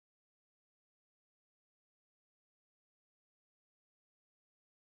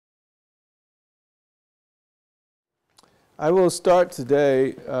I will start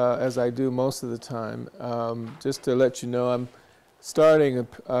today, as I do most of the time, just to let you know I'm starting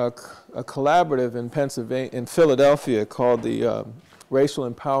a collaborative in Philadelphia called the Racial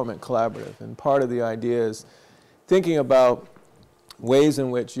Empowerment Collaborative. And part of the idea is thinking about ways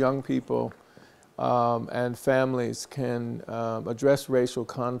in which young people and families can address racial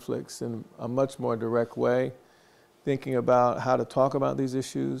conflicts in a much more direct way, thinking about how to talk about these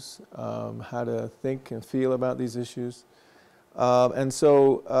issues, how to think and feel about these issues. And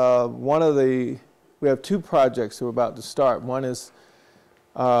so we have two projects that we're about to start. One is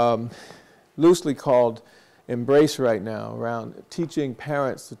loosely called Embrace right now, around teaching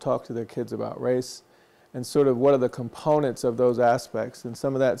parents to talk to their kids about race and sort of what are the components of those aspects. And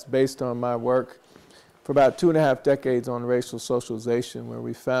some of that's based on my work for about 2.5 decades on racial socialization, where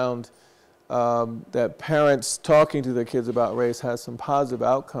we found that parents talking to their kids about race has some positive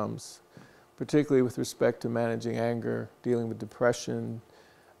outcomes, particularly with respect to managing anger, dealing with depression,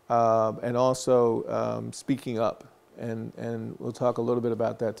 and also speaking up. And we'll talk a little bit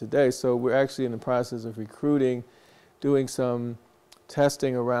about that today. So we're actually in the process of recruiting, doing some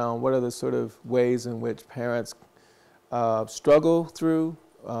testing around what are the sort of ways in which parents struggle through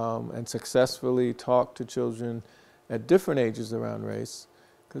and successfully talk to children at different ages around race,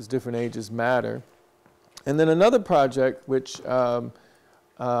 because different ages matter. And then another project, which, and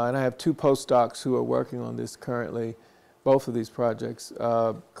I have two postdocs who are working on this currently, both of these projects,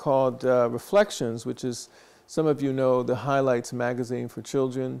 called Reflections, which is, some of you know, the Highlights magazine for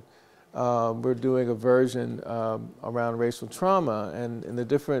children. We're doing a version around racial trauma, and in the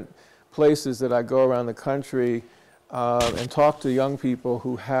different places that I go around the country and talk to young people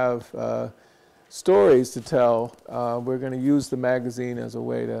who have stories to tell, we're going to use the magazine as a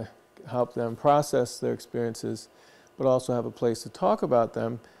way to help them process their experiences, but also have a place to talk about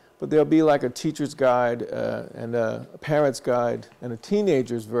them. But there'll be like a teacher's guide and a parent's guide and a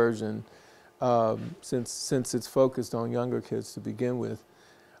teenager's version, since it's focused on younger kids to begin with.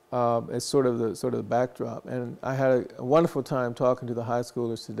 It's sort of the backdrop. And I had a wonderful time talking to the high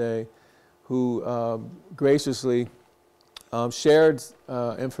schoolers today who graciously shared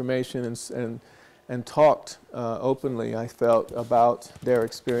information and talked openly, I felt, about their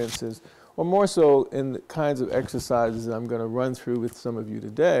experiences, or more so in the kinds of exercises that I'm going to run through with some of you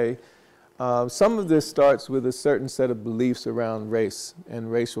today. Some of this starts with a certain set of beliefs around race and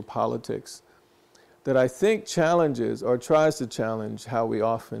racial politics that I think challenges or tries to challenge how we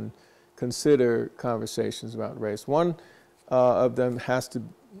often consider conversations about race. One of them has to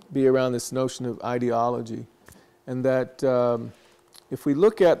be around this notion of ideology, and that if we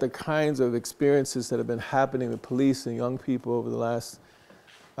look at the kinds of experiences that have been happening with police and young people over the last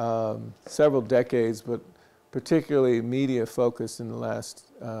several decades, but particularly media focused in the last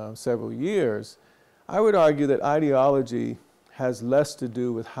several years, I would argue that ideology has less to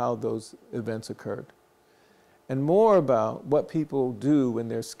do with how those events occurred and more about what people do when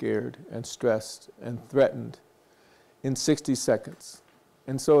they're scared and stressed and threatened in 60 seconds.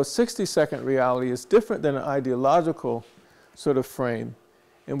 And so a 60-second reality is different than an ideological sort of frame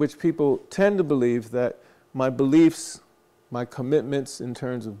in which people tend to believe that my beliefs, my commitments in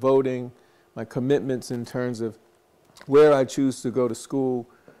terms of voting, my commitments in terms of where I choose to go to school,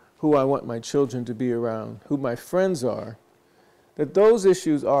 who I want my children to be around, who my friends are, that those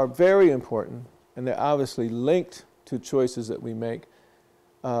issues are very important, and they're obviously linked to choices that we make.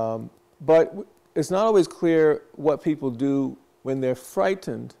 But it's not always clear what people do when they're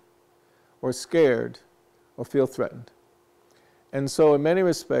frightened or scared or feel threatened. And so in many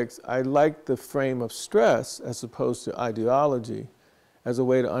respects, I like the frame of stress as opposed to ideology as a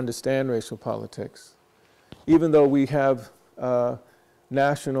way to understand racial politics. Even though we have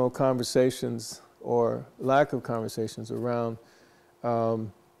national conversations or lack of conversations around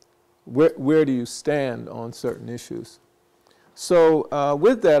where do you stand on certain issues. So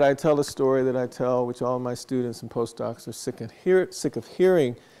with that, I tell a story that I tell, which all my students and postdocs are sick of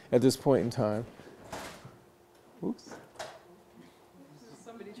hearing at this point in time. Oops.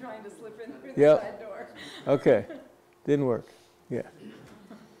 Somebody trying to slip in through the side door. Okay, didn't work. Yeah.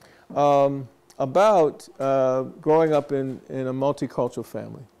 About growing up in a multicultural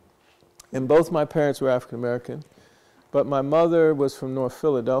family. And both my parents were African American, but my mother was from North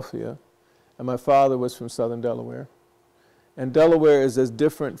Philadelphia, and my father was from Southern Delaware. And Delaware is as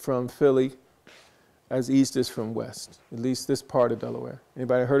different from Philly as East is from West, at least this part of Delaware.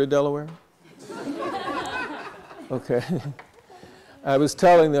 Anybody heard of Delaware? Okay. I was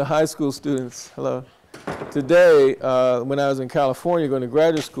telling the high school students, hello, today, when I was in California going to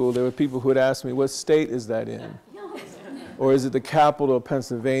graduate school, there were people who would ask me, what state is that in? Or is it the capital of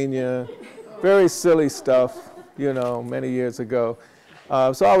Pennsylvania? Very silly stuff. you know, many years ago.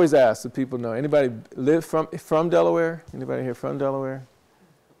 So I always ask if people know. Anybody live from Delaware? Anybody here from Delaware?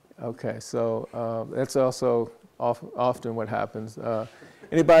 Okay, so that's also often what happens.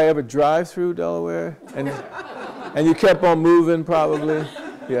 Anybody ever drive through Delaware? And you kept on moving probably?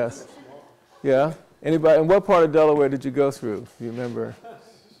 Yes. Yeah? Anybody, and what part of Delaware did you go through? Do you remember?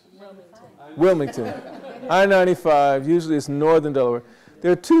 Wilmington. I-95, usually it's northern Delaware.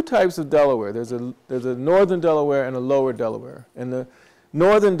 There are two types of Delaware. There's a northern Delaware and a lower Delaware. And the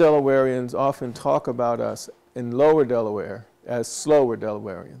northern Delawareans often talk about us in lower Delaware as slower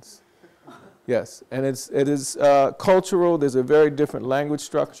Delawareans. Yes, and it is cultural. There's a very different language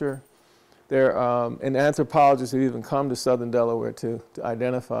structure. And anthropologists have even come to southern Delaware to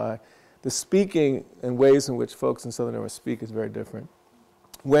identify the speaking and ways in which folks in southern Delaware speak is very different.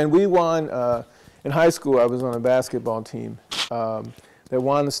 When we won, in high school, I was on a basketball team that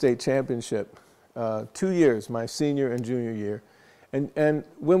won the state championship 2 years, my senior and junior year. And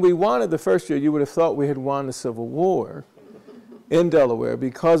when we won it the first year, you would have thought we had won the Civil War in Delaware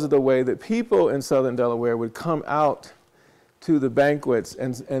because of the way that people in southern Delaware would come out to the banquets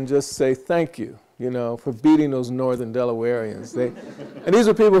and just say thank you, you know, for beating those northern Delawareans. And these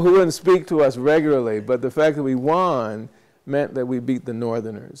are people who wouldn't speak to us regularly, but the fact that we won meant that we beat the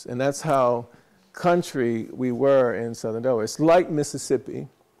northerners. And that's how country we were in southern Delaware. It's like Mississippi.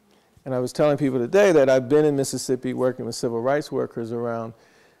 And I was telling people today that I've been in Mississippi working with civil rights workers around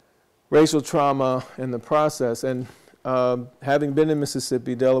racial trauma in the process. And having been in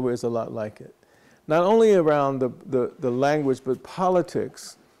Mississippi, Delaware is a lot like it. Not only around the language, but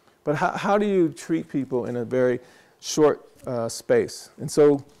politics. But how do you treat people in a very short space? And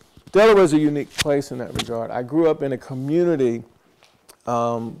so Delaware is a unique place in that regard. I grew up in a community,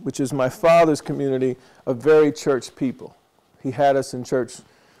 which is my father's community, of very church people. He had us in church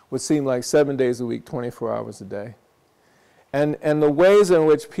what seemed like 7 days a week, 24 hours a day. And the ways in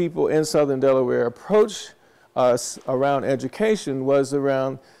which people in southern Delaware approach us around education was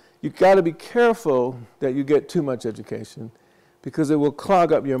around, you've got to be careful that you get too much education because it will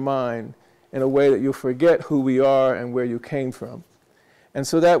clog up your mind in a way that you'll forget who we are and where you came from. And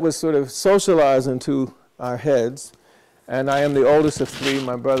so that was sort of socialized into our heads. And I am the oldest of three.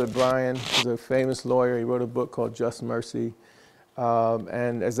 My brother Brian is a famous lawyer. He wrote a book called Just Mercy.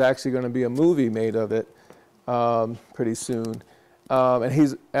 And there's actually going to be a movie made of it pretty soon. And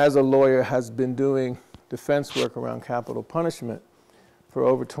he's, as a lawyer, has been doing defense work around capital punishment for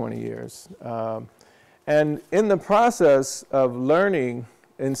over 20 years. And in the process of learning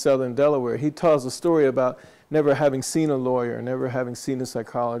in southern Delaware, he tells a story about never having seen a lawyer, never having seen a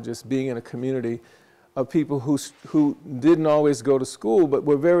psychologist, being in a community of people who didn't always go to school, but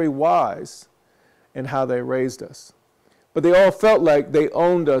were very wise in how they raised us. But they all felt like they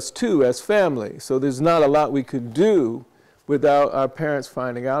owned us too as family. So there's not a lot we could do without our parents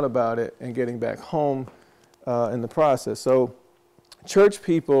finding out about it and getting back home in the process. So church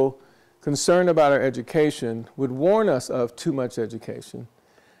people concerned about our education would warn us of too much education.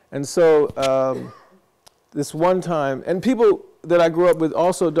 And so this one time, and people that I grew up with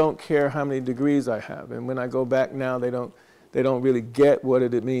also don't care how many degrees I have. And when I go back now, they don't really get what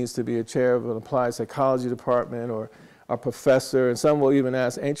it means to be a chair of an applied psychology department or a professor. And some will even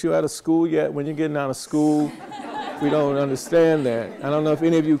ask, ain't you out of school yet? When you're getting out of school, we don't understand that. I don't know if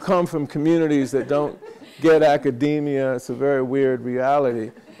any of you come from communities that don't get academia. It's a very weird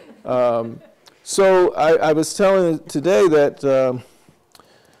reality. So I was telling today that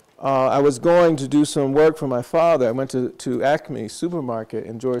I was going to do some work for my father. I went to Acme Supermarket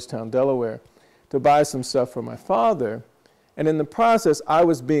in Georgetown, Delaware, to buy some stuff for my father. And in the process, I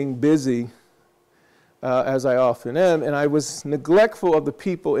was being busy, as I often am, and I was neglectful of the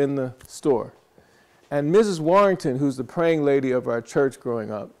people in the store. And Mrs. Warrington, who's the praying lady of our church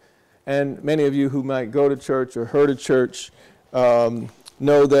growing up, and many of you who might go to church or heard of church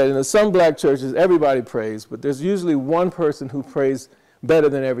know that in some black churches, everybody prays, but there's usually one person who prays better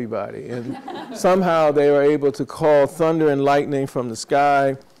than everybody. And somehow they are able to call thunder and lightning from the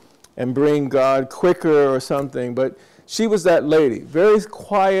sky and bring God quicker or something. But she was that lady, very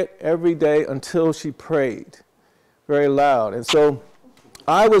quiet every day until she prayed, very loud. And so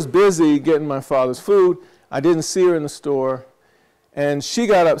I was busy getting my father's food. I didn't see her in the store. And she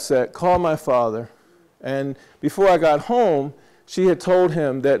got upset, called my father. And before I got home, she had told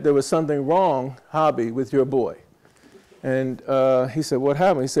him that there was something wrong, Hobby, with your boy. And he said, what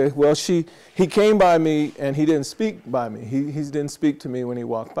happened? He said, well, he came by me and he didn't speak by me. He didn't speak to me when he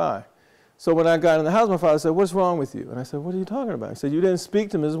walked by. So when I got in the house, my father said, what's wrong with you? And I said, what are you talking about? He said, you didn't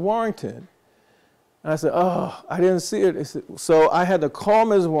speak to Ms. Warrington. And I said, oh, I didn't see it. So I had to call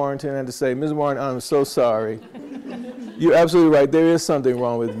Ms. Warrington and to say, Ms. Warrington, I'm so sorry. You're absolutely right. There is something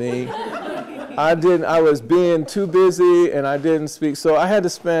wrong with me. I was being too busy and I didn't speak. So I had to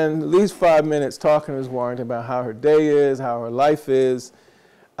spend at least 5 minutes talking to Ms. Warrington about how her day is, how her life is.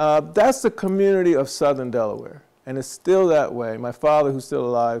 That's the community of Southern Delaware. And it's still that way. My father, who's still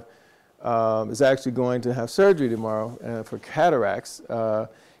alive, is actually going to have surgery tomorrow for cataracts.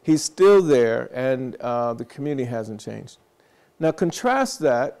 He's still there, and the community hasn't changed. Now contrast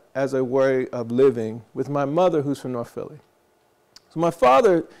that as a way of living with my mother, who's from North Philly. So my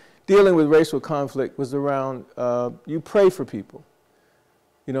father, dealing with racial conflict, was around, you pray for people.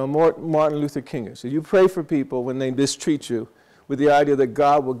 You know, Martin Luther King. So you pray for people when they mistreat you with the idea that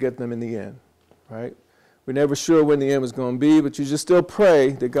God will get them in the end, right? We're never sure when the end was going to be, but you just still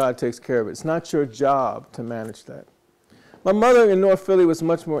pray that God takes care of it. It's not your job to manage that. My mother in North Philly was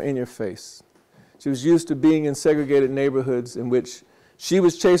much more in your face. She was used to being in segregated neighborhoods in which she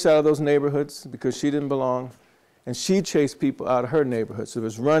was chased out of those neighborhoods because she didn't belong, and she chased people out of her neighborhood. So it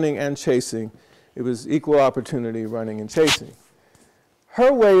was running and chasing. It was equal opportunity running and chasing.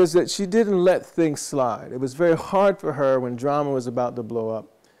 Her way is that she didn't let things slide. It was very hard for her when drama was about to blow up,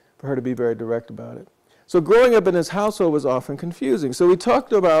 for her to be very direct about it. So growing up in this household was often confusing. So we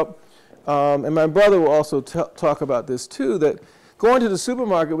talked about, and my brother will also talk about this too, that going to the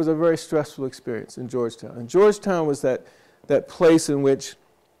supermarket was a very stressful experience in Georgetown. And Georgetown was that place in which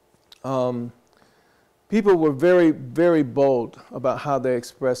people were very, very bold about how they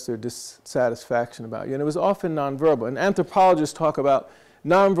expressed their dissatisfaction about you. And it was often nonverbal. And anthropologists talk about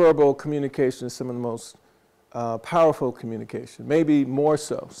nonverbal communication as some of the most powerful communication, maybe more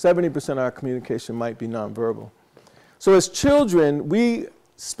so. 70% of our communication might be nonverbal. So as children, we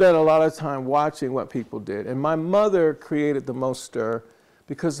spent a lot of time watching what people did. And my mother created the most stir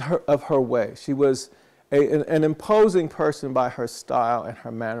because of her way. She was an imposing person by her style and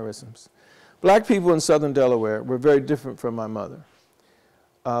her mannerisms. Black people in Southern Delaware were very different from my mother.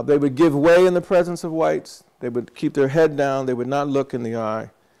 They would give way in the presence of whites. They would keep their head down. They would not look in the eye.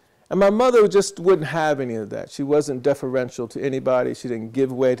 And my mother just wouldn't have any of that. She wasn't deferential to anybody. She didn't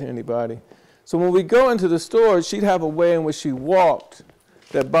give way to anybody. So when we go into the store, she'd have a way in which she walked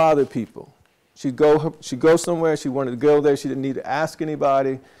that bothered people. She'd go somewhere. She wanted to go there. She didn't need to ask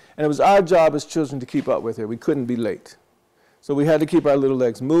anybody. And it was our job as children to keep up with her. We couldn't be late. So we had to keep our little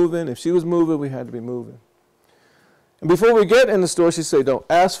legs moving. If she was moving, we had to be moving. And before we get in the store, she'd say, don't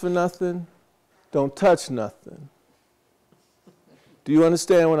ask for nothing. Don't touch nothing. Do you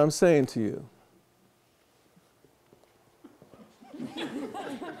understand what I'm saying to you?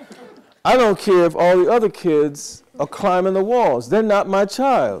 I don't care if all the other kids are climbing the walls. They're not my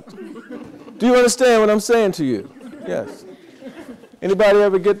child. Do you understand what I'm saying to you? Yes. Anybody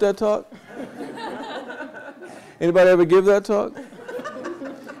ever get that talk? Anybody ever give that talk?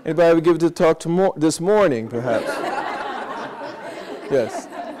 Anybody ever give the talk this morning, perhaps? Yes.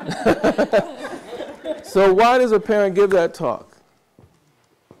 So why does a parent give that talk?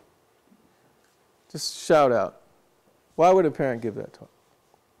 Just shout out. Why would a parent give that talk?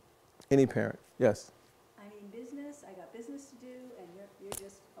 Any parent. Yes. I mean business, I got business to do, and you're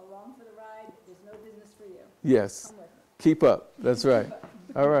just along for the ride. There's no business for you. Yes. Come with me. Keep up. That's right.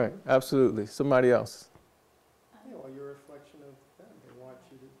 All right. Absolutely. Somebody else. Yeah, well, you're a reflection of them. They want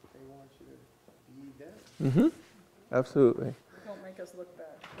you to be them. Mm-hmm. Absolutely. Don't make us look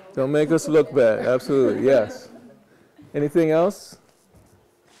bad. Don't make us look bad. Absolutely. Yes. Anything else?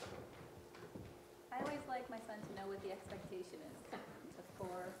 I always like my son to know what the expectation is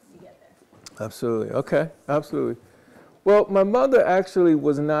before you get there. Absolutely. Okay. Absolutely. Well, my mother actually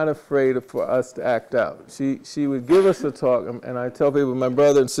was not afraid for us to act out. She would give us a talk, and I tell people, my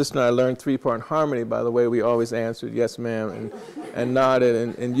brother and sister and I learned three-part harmony. By the way, we always answered yes, ma'am, and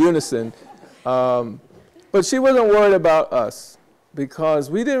nodded in unison. But she wasn't worried about us because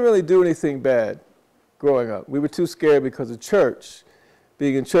we didn't really do anything bad growing up. We were too scared because of church,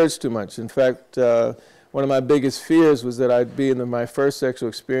 being in church too much. In fact, one of my biggest fears was that I'd be in my first sexual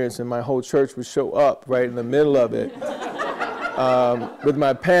experience and my whole church would show up right in the middle of it with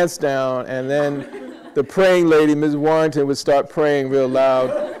my pants down, and then the praying lady, Ms. Warrington, would start praying real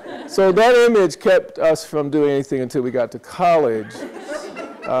loud. So that image kept us from doing anything until we got to college.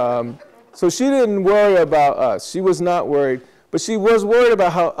 So she didn't worry about us. She was not worried, but she was worried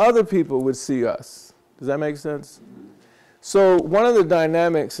about how other people would see us. Does that make sense? So one of the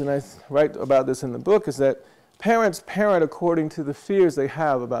dynamics, and I write about this in the book, is that parents parent according to the fears they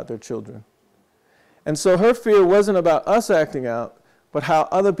have about their children. And so her fear wasn't about us acting out, but how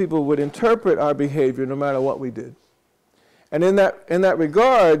other people would interpret our behavior no matter what we did. And in that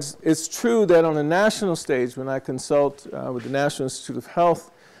regards, it's true that on a national stage, when I consult with the National Institute of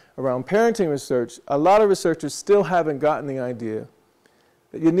Health around parenting research, a lot of researchers still haven't gotten the idea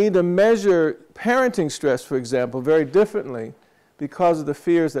that you need to measure parenting stress, for example, very differently because of the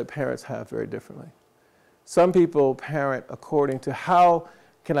fears that parents have very differently. Some people parent according to how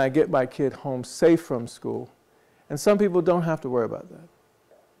can I get my kid home safe from school, and some people don't have to worry about that.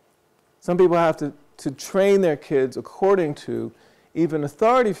 Some people have to train their kids according to even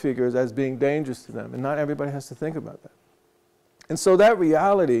authority figures as being dangerous to them, and not everybody has to think about that. And so that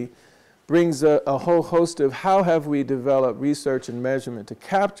reality brings a whole host of how have we developed research and measurement to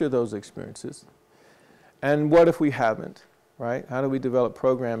capture those experiences, and what if we haven't, right? How do we develop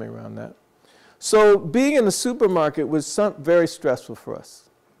programming around that? So being in the supermarket was very stressful for us.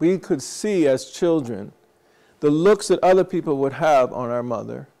 We could see as children the looks that other people would have on our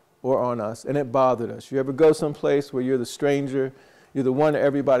mother or on us, and it bothered us. You ever go someplace where you're the stranger, you're the one that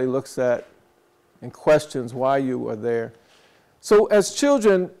everybody looks at and questions why you are there? So as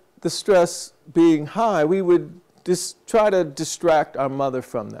children, the stress being high, we would just try to distract our mother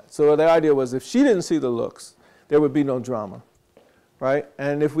from that. So the idea was if she didn't see the looks, there would be no drama, right?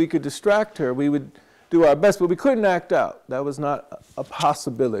 And if we could distract her, we would do our best, but we couldn't act out. That was not a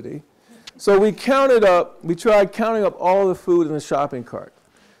possibility. So we tried counting up all the food in the shopping cart.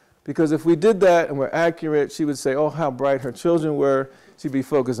 Because if we did that and were accurate, she would say, oh, how bright her children were. She'd be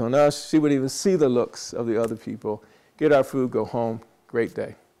focused on us. She would even see the looks of the other people. Get our food, go home, great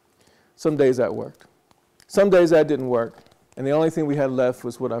day. Some days that worked. Some days that didn't work. And the only thing we had left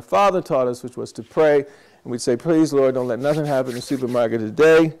was what our father taught us, which was to pray. And we'd say, please, Lord, don't let nothing happen in the supermarket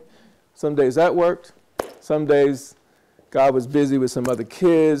today. Some days that worked. Some days God was busy with some other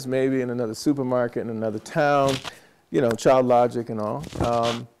kids, maybe in another supermarket in another town, you know, child logic and all.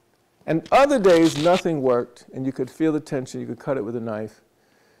 And other days, nothing worked, and you could feel the tension. You could cut it with a knife.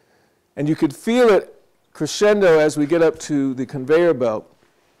 And you could feel it crescendo as we get up to the conveyor belt,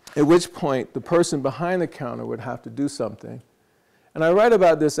 at which point the person behind the counter would have to do something. And I write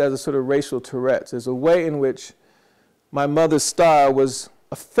about this as a sort of racial Tourette's, as a way in which my mother's style was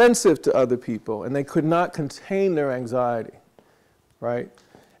offensive to other people, and they could not contain their anxiety, right?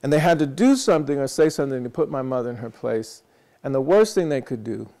 And they had to do something or say something to put my mother in her place. And the worst thing they could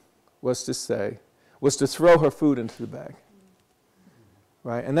do was to throw her food into the bag,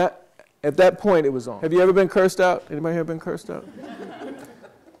 right? And that, at that point, it was on. Have you ever been cursed out? Anybody here been cursed out?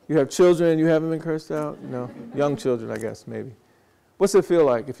 You have children and you haven't been cursed out? No, young children, I guess, maybe. What's it feel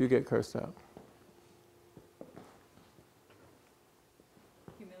like if you get cursed out?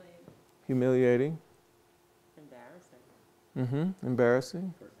 Humiliating. Embarrassing.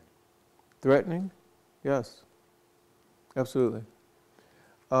 Embarrassing. Threatening. Yes. Absolutely.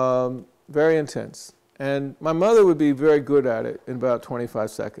 Very intense. And my mother would be very good at it in about 25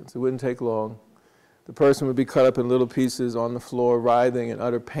 seconds. It wouldn't take long. The person would be cut up in little pieces on the floor, writhing in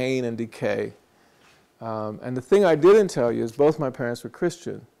utter pain and decay. And the thing I didn't tell you is both my parents were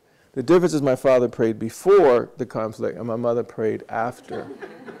Christian. The difference is my father prayed before the conflict and my mother prayed after.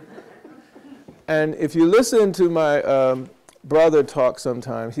 And if you listen to my brother talk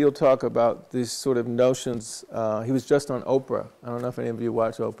sometimes, he'll talk about these sort of notions. He was just on Oprah. I don't know if any of you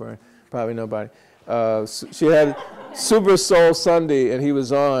watch Oprah. Probably nobody. She had Super Soul Sunday, and he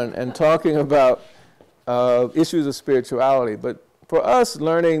was on and talking about issues of spirituality. But for us,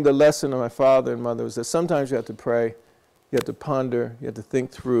 learning the lesson of my father and mother was that sometimes you have to pray, you have to ponder, you have to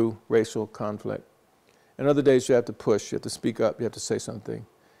think through racial conflict. And other days you have to push, you have to speak up, you have to say something.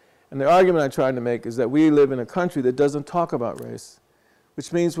 And the argument I'm trying to make is that we live in a country that doesn't talk about race,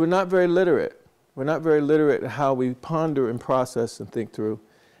 which means we're not very literate. We're not very literate in how we ponder and process and think through.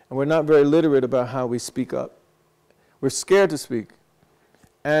 And we're not very literate about how we speak up. We're scared to speak.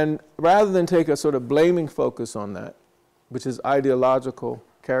 And rather than take a sort of blaming focus on that, which is ideological,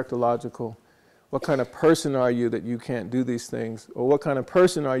 characterological, what kind of person are you that you can't do these things? Or what kind of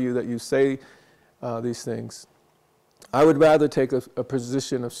person are you that you say these things? I would rather take a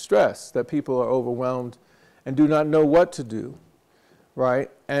position of stress, that people are overwhelmed and do not know what to do, right?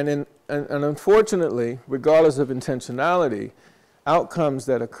 And unfortunately, regardless of intentionality, outcomes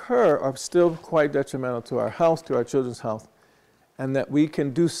that occur are still quite detrimental to our health, to our children's health, and that we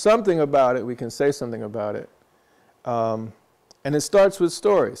can do something about it, we can say something about it. And it starts with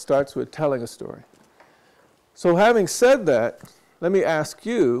story, starts with telling a story. So having said that, let me ask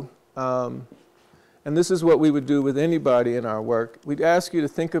you, and this is what we would do with anybody in our work, we'd ask you to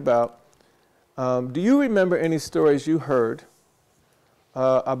think about, do you remember any stories you heard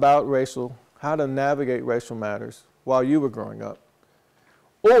about how to navigate racial matters while you were growing up?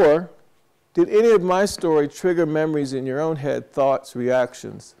 Or Did any of my story trigger memories in your own head, thoughts,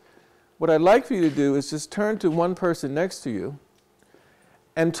 reactions? What I'd like for you to do is just turn to one person next to you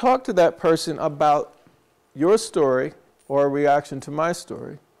and talk to that person about your story or a reaction to my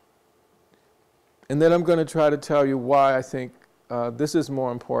story. And then I'm going to try to tell you why I think this is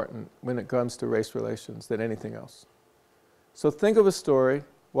more important when it comes to race relations than anything else. So think of a story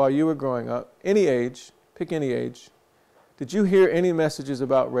while you were growing up, any age, pick any age. Did you hear any messages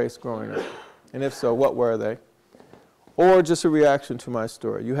about race growing up? And if so, what were they? Or just a reaction to my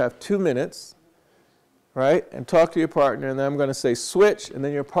story. You have 2 minutes, right? And talk to your partner, and then I'm going to say switch, and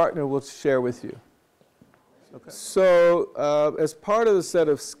then your partner will share with you. Okay. So as part of the set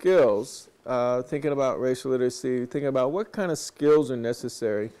of skills, thinking about racial literacy, thinking about what kind of skills are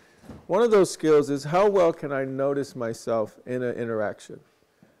necessary, one of those skills is how well can I notice myself in an interaction?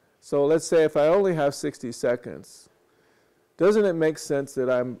 So let's say if I only have 60 seconds, doesn't it make sense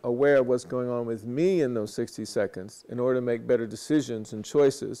that I'm aware of what's going on with me in those 60 seconds in order to make better decisions and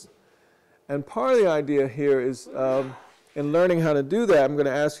choices? And part of the idea here is in learning how to do that, I'm going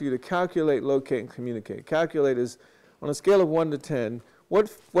to ask you to calculate, locate, and communicate. Calculate is on a scale of 1 to 10,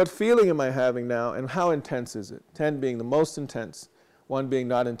 what feeling am I having now and how intense is it? 10 being the most intense, 1 being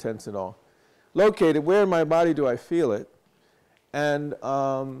not intense at all. Locate it, where in my body do I feel it? And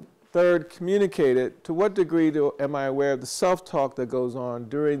third, communicate it. To what degree am I aware of the self-talk that goes on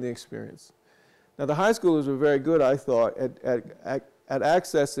during the experience? Now, the high schoolers were very good, I thought, at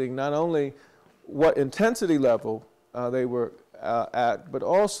accessing not only what intensity level they were at, but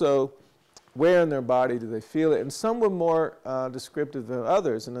also where in their body do they feel it. And some were more descriptive than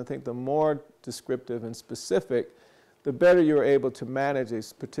others, and I think the more descriptive and specific, the better you're able to manage a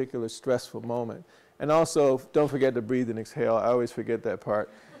particular stressful moment. And also, don't forget to breathe and exhale. I always forget that part.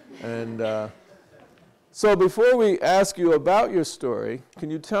 And so before we ask you about your story, can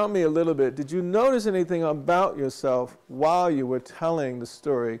you tell me a little bit, did you notice anything about yourself while you were telling the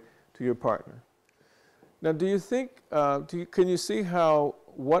story to your partner? Now, do you think, can you see how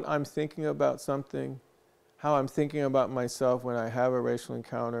what I'm thinking about something, how I'm thinking about myself when I have a racial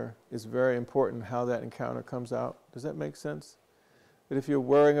encounter is very important, how that encounter comes out? Does that make sense? That if you're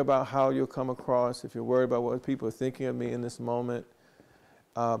worrying about how you'll come across, if you're worried about what people are thinking of me in this moment,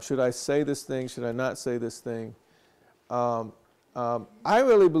 should I say this thing, should I not say this thing? I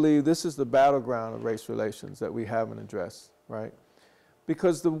really believe this is the battleground of race relations that we haven't addressed, right?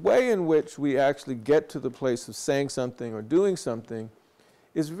 Because the way in which we actually get to the place of saying something or doing something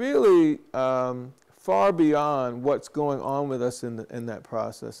is really far beyond what's going on with us in that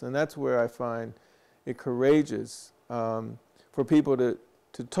process. And that's where I find it courageous for people to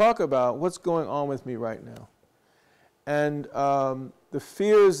talk about what's going on with me right now. And the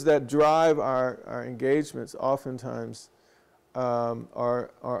fears that drive our engagements oftentimes are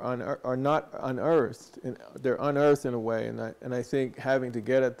not unearthed. They're unearthed in a way, and I think having to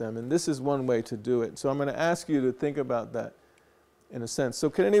get at them, and this is one way to do it. So I'm going to ask you to think about that in a sense. So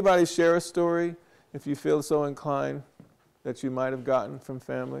can anybody share a story, if you feel so inclined, that you might have gotten from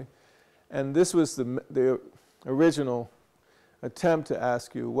family? And this was the original attempt to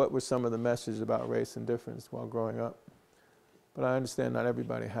ask you what were some of the messages about race and difference while growing up. But I understand not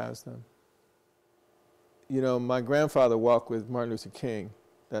everybody has them. You know, my grandfather walked with Martin Luther King.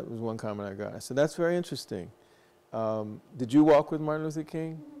 That was one comment I got. I said, that's very interesting. Did you walk with Martin Luther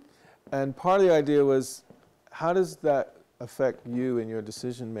King? And part of the idea was, how does that affect you in your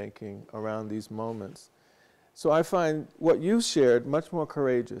decision making around these moments? So I find what you shared much more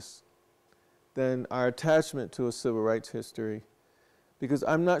courageous than our attachment to a civil rights history, because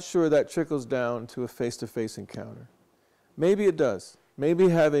I'm not sure that trickles down to a face-to-face encounter. Maybe it does. Maybe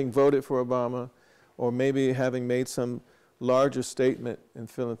having voted for Obama, or maybe having made some larger statement in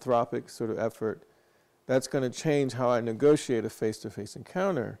philanthropic sort of effort, that's going to change how I negotiate a face-to-face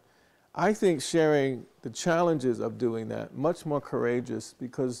encounter. I think sharing the challenges of doing that much more courageous,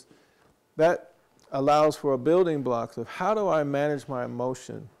 because that allows for a building blocks of how do I manage my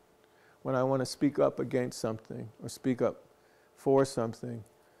emotion when I want to speak up against something or speak up for something.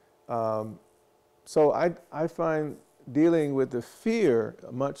 So I find dealing with the fear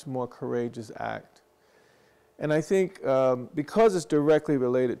a much more courageous act. And I think because it's directly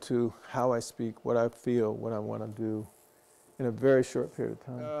related to how I speak, what I feel, what I want to do in a very short period of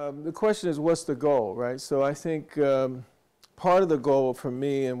time. The question is, what's the goal, right? So I think part of the goal for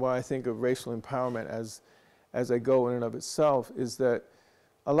me, and why I think of racial empowerment as a goal in and of itself, is that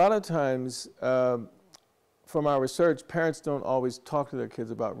a lot of times from our research, parents don't always talk to their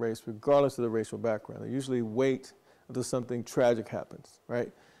kids about race regardless of the racial background. They usually wait until something tragic happens,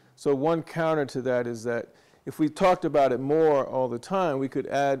 right? So one counter to that is that if we talked about it more all the time, we could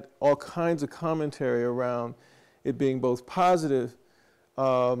add all kinds of commentary around it being both positive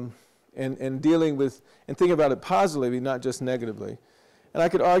and dealing with, and thinking about it positively, not just negatively. And I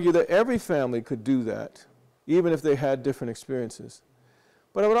could argue that every family could do that, even if they had different experiences.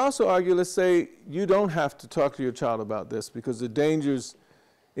 But I would also argue, let's say you don't have to talk to your child about this because the dangers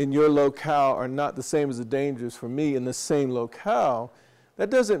in your locale are not the same as the dangers for me in the same locale. That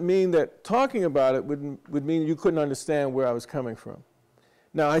doesn't mean that talking about it would mean you couldn't understand where I was coming from.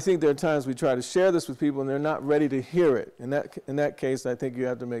 Now, I think there are times we try to share this with people and they're not ready to hear it. In that case, I think you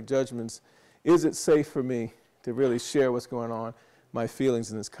have to make judgments. Is it safe for me to really share what's going on, my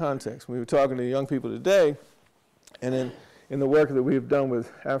feelings in this context? We were talking to young people today, and in the work that we've done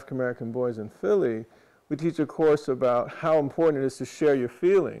with African American boys in Philly, we teach a course about how important it is to share your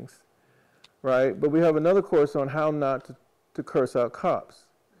feelings, right? But we have another course on how not to curse out cops,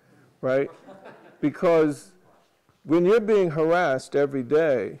 right? Because when you're being harassed every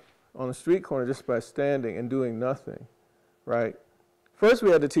day on the street corner just by standing and doing nothing, right? First we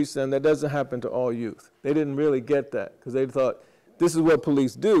had to teach them that doesn't happen to all youth. They didn't really get that because they thought this is what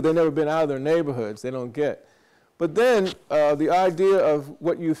police do. They've never been out of their neighborhoods. They don't get. But then the idea of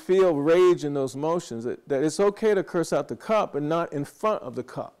what you feel, rage in those motions, that it's okay to curse out the cop but not in front of the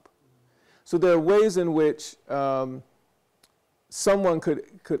cop. So there are ways in which someone could,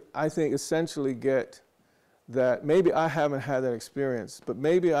 I think, essentially get that maybe I haven't had that experience, but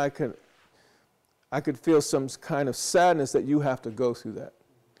maybe I could feel some kind of sadness that you have to go through that.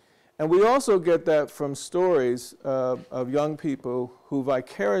 And we also get that from stories of young people who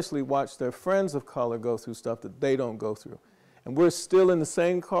vicariously watch their friends of color go through stuff that they don't go through. And we're still in the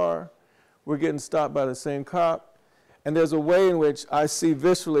same car, we're getting stopped by the same cop, and there's a way in which I see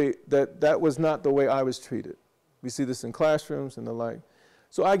viscerally that that was not the way I was treated. We see this in classrooms and the like.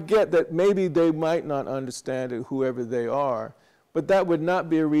 So I get that maybe they might not understand it, whoever they are, but that would not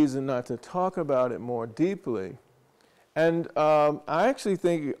be a reason not to talk about it more deeply. And I actually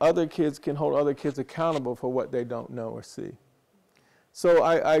think other kids can hold other kids accountable for what they don't know or see. So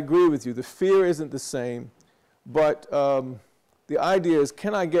I agree with you. The fear isn't the same, but the idea is,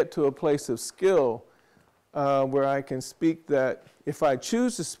 can I get to a place of skill where I can speak that, if I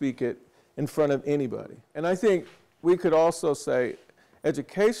choose to speak it, in front of anybody? And I think we could also say,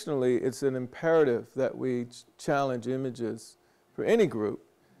 educationally, it's an imperative that we challenge images for any group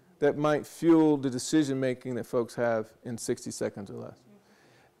that might fuel the decision-making that folks have in 60 seconds or less.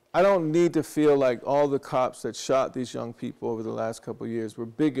 I don't need to feel like all the cops that shot these young people over the last couple of years were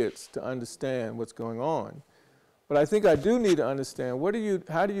bigots to understand what's going on. But I think I do need to understand,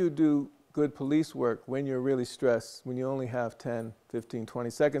 how do you do good police work when you're really stressed, when you only have 10, 15, 20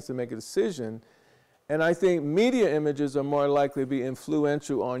 seconds to make a decision? And I think media images are more likely to be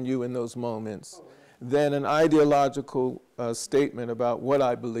influential on you in those moments than an ideological statement about what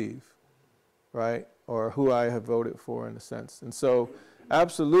I believe, right? Or who I have voted for, in a sense. And so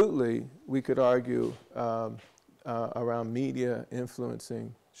absolutely we could argue around media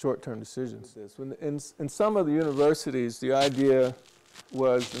influencing short-term decisions. In some of the universities, the idea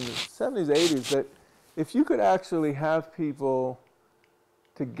was in the 70s, 80s, that if you could actually have people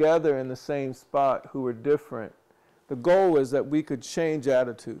together in the same spot who were different, the goal was that we could change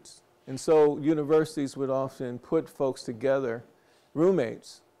attitudes. And so universities would often put folks together,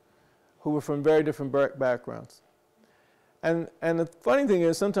 roommates, who were from very different backgrounds. And the funny thing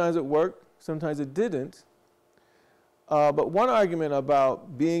is, sometimes it worked, sometimes it didn't. But one argument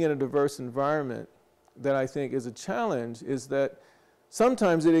about being in a diverse environment that I think is a challenge is that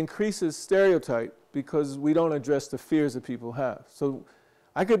sometimes it increases stereotype because we don't address the fears that people have. So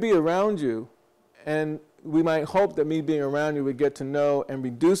I could be around you, and we might hope that me being around you would get to know and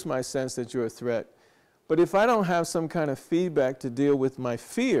reduce my sense that you're a threat. But if I don't have some kind of feedback to deal with my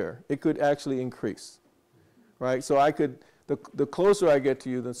fear, it could actually increase, right? So the closer I get to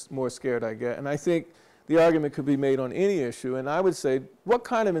you, the more scared I get. And I think the argument could be made on any issue. And I would say, what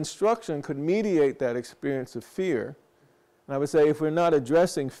kind of instruction could mediate that experience of fear? And I would say, if we're not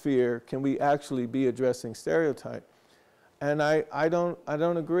addressing fear, can we actually be addressing stereotype? And I don't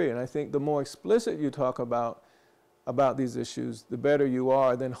agree. And I think the more explicit you talk about these issues, the better you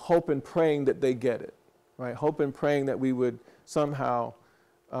are than hope and praying that they get it, right? Hope and praying that we would somehow,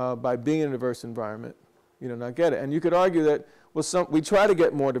 by being in a diverse environment, not get it. And you could argue that, well, we try to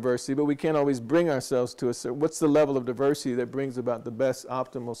get more diversity, but we can't always bring ourselves to what's the level of diversity that brings about the best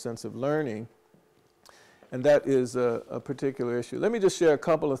optimal sense of learning? And that is a particular issue. Let me just share a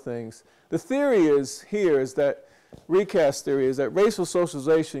couple of things. The theory is that recast theory is that racial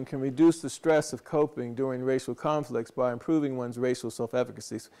socialization can reduce the stress of coping during racial conflicts by improving one's racial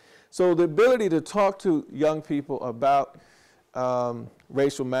self-efficacy. So the ability to talk to young people about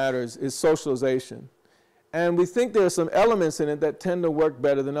racial matters is socialization. And we think there are some elements in it that tend to work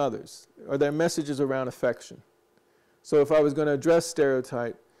better than others, or they're messages around affection. So if I was going to address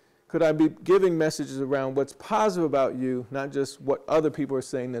stereotype, could I be giving messages around what's positive about you, not just what other people are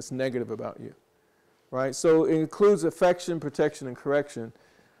saying that's negative about you, right? So it includes affection, protection, and correction.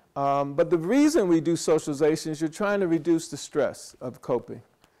 But the reason we do socialization is you're trying to reduce the stress of coping.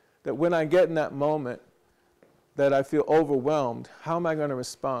 That when I get in that moment that I feel overwhelmed, how am I going to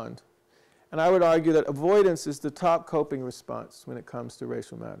respond? And I would argue that avoidance is the top coping response when it comes to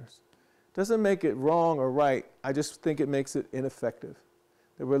racial matters. Doesn't make it wrong or right, I just think it makes it ineffective.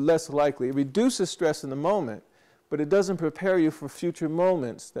 That we're less likely. It reduces stress in the moment, but it doesn't prepare you for future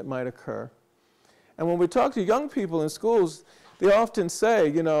moments that might occur. And when we talk to young people in schools, they often say,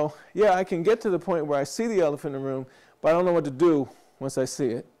 you know, yeah, I can get to the point where I see the elephant in the room, but I don't know what to do once I see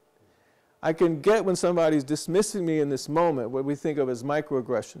it. I can get when somebody's dismissing me in this moment, what we think of as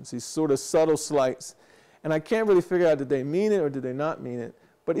microaggressions, these sort of subtle slights, and I can't really figure out did they mean it or did they not mean it.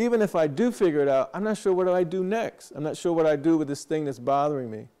 But even if I do figure it out, I'm not sure what do I do next. I'm not sure what I do with this thing that's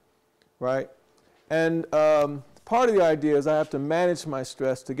bothering me, right? And part of the idea is I have to manage my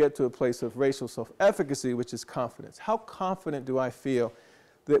stress to get to a place of racial self-efficacy, which is confidence. How confident do I feel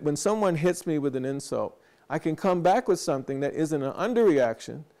that when someone hits me with an insult, I can come back with something that isn't an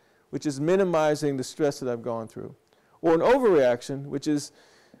underreaction, which is minimizing the stress that I've gone through, or an overreaction, which is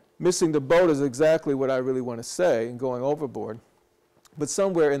missing the boat is exactly what I really want to say and going overboard, but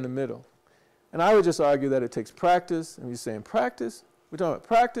somewhere in the middle. And I would just argue that it takes practice. And you're saying practice? We're talking about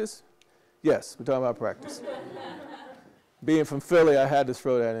practice? Yes, we're talking about practice. Being from Philly, I had to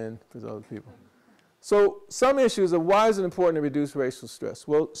throw that in for other people. So some issues of why is it important to reduce racial stress?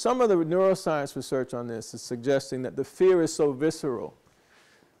 Well, some of the neuroscience research on this is suggesting that the fear is so visceral,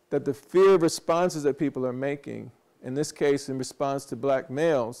 that the fear responses that people are making, in this case in response to black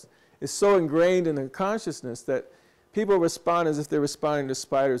males, is so ingrained in their consciousness that people respond as if they're responding to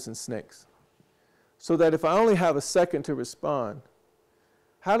spiders and snakes. So that if I only have a second to respond,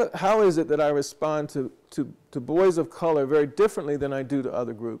 how is it that I respond to boys of color very differently than I do to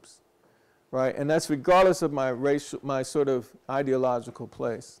other groups, right? And that's regardless of my sort of ideological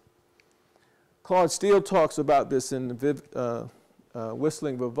place. Claude Steele talks about this in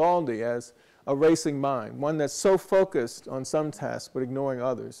Whistling Vivaldi as a racing mind, one that's so focused on some tasks but ignoring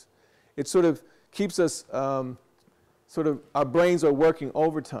others. It sort of keeps us our brains are working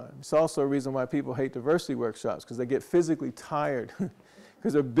overtime. It's also a reason why people hate diversity workshops, because they get physically tired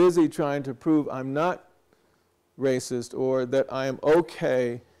because they're busy trying to prove I'm not racist or that I am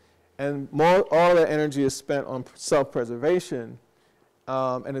okay, and all that energy is spent on self-preservation,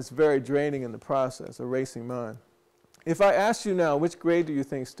 and it's very draining in the process, a racing mind. If I ask you now, which grade do you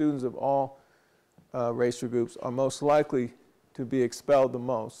think students of all racial groups are most likely to be expelled the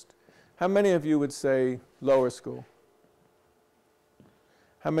most? How many of you would say lower school?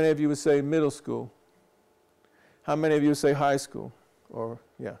 How many of you would say middle school? How many of you would say high school? Or,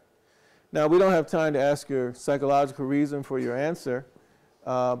 yeah. Now, we don't have time to ask your psychological reason for your answer,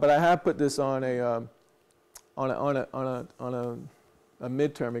 but I have put this on a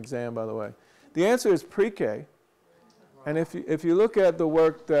midterm exam, by the way. The answer is pre-K. And if you look at the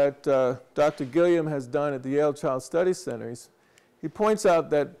work that Dr. Gilliam has done at the Yale Child Studies Centers, he points out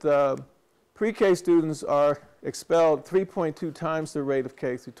that pre-K students are expelled 3.2 times the rate of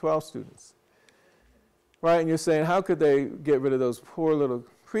K through 12 students. Right, and you're saying, how could they get rid of those poor little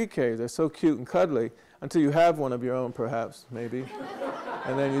pre-Ks? They're so cute and cuddly, until you have one of your own, perhaps, maybe.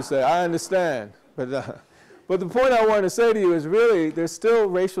 And then you say, I understand. But the point I wanted to say to you is really, there's still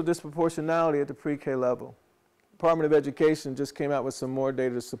racial disproportionality at the pre-K level. Department of Education just came out with some more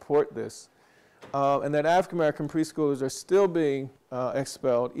data to support this. And that African-American preschoolers are still being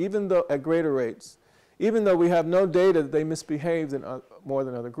expelled, even though at greater rates, even though we have no data that they misbehaved in more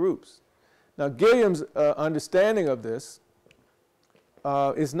than other groups. Now, Gilliam's understanding of this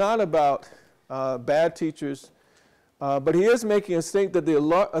is not about bad teachers, but he is making a statement that the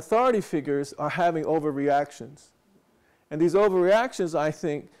authority figures are having overreactions. And these overreactions, I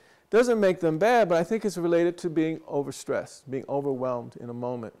think, doesn't make them bad, but I think it's related to being overstressed, being overwhelmed in a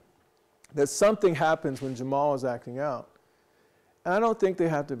moment. That something happens when Jamal is acting out. And I don't think they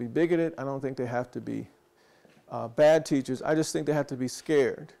have to be bigoted. I don't think they have to be bad teachers. I just think they have to be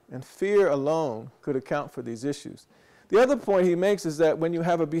scared. And fear alone could account for these issues. The other point he makes is that when you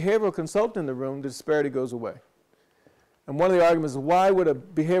have a behavioral consultant in the room, the disparity goes away. And one of the arguments is, why would a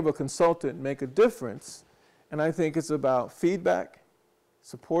behavioral consultant make a difference And I think it's about feedback,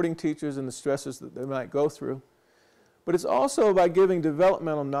 supporting teachers in the stresses that they might go through. But it's also by giving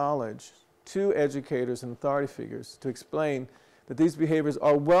developmental knowledge to educators and authority figures to explain that these behaviors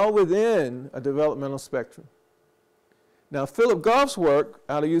are well within a developmental spectrum. Now, Philip Goff's work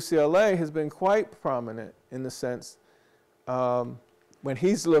out of UCLA has been quite prominent in the sense when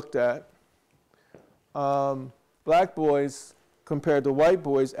he's looked at black boys compared to white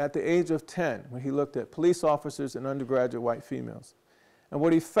boys at the age of 10, when he looked at police officers and undergraduate white females. And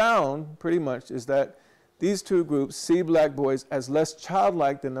what he found, pretty much, is that these two groups see black boys as less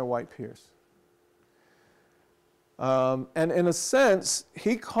childlike than their white peers. And in a sense,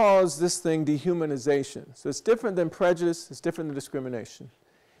 he calls this thing dehumanization. So it's different than prejudice, it's different than discrimination.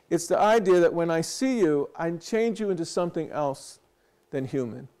 It's the idea that when I see you, I change you into something else than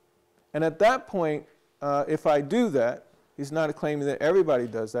human. And at that point, if I do that, he's not claiming that everybody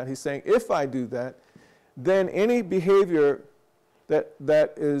does that. He's saying if I do that, then any behavior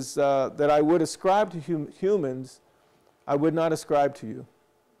that I would ascribe to humans, I would not ascribe to you.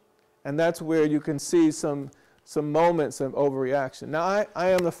 And that's where you can see some moments of overreaction. Now, I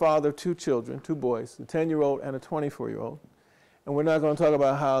am the father of two children, two boys, a 10-year-old and a 24-year-old. And we're not going to talk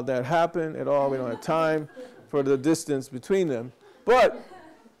about how that happened at all. We don't have time for the distance between them. But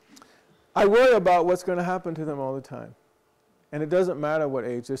I worry about what's going to happen to them all the time. And it doesn't matter what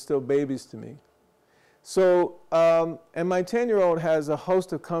age, they're still babies to me. So, and my 10-year-old has a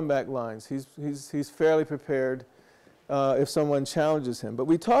host of comeback lines. He's fairly prepared if someone challenges him. But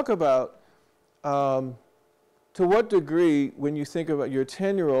we talk about to what degree, when you think about your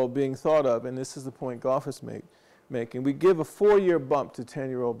 10-year-old being thought of, and this is the point Goff is making, we give a 4-year bump to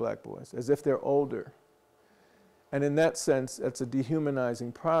 10-year-old black boys, as if they're older. And in that sense, that's a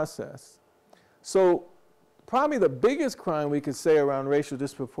dehumanizing process. So probably the biggest crime we could say around racial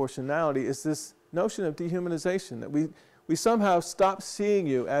disproportionality is this notion of dehumanization, that we somehow stop seeing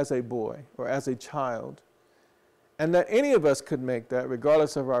you as a boy or as a child, and that any of us could make that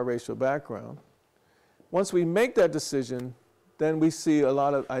regardless of our racial background. Once we make that decision, then we see a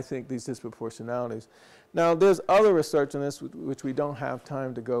lot of, I think, these disproportionalities. Now, there's other research on this which we don't have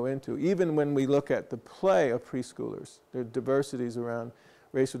time to go into. Even when we look at the play of preschoolers, there are diversities around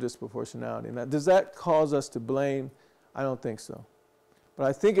racial disproportionality. Now, does that cause us to blame? I don't think so. But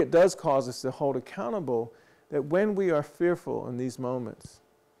I think it does cause us to hold accountable that when we are fearful in these moments,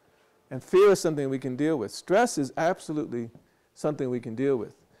 and fear is something we can deal with. Stress is absolutely something we can deal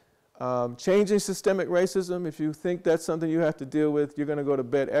with. Changing systemic racism, if you think that's something you have to deal with, you're going to go to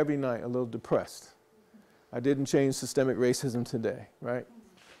bed every night a little depressed. I didn't change systemic racism today, right?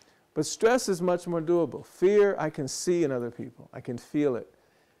 But stress is much more doable. Fear, I can see in other people. I can feel it.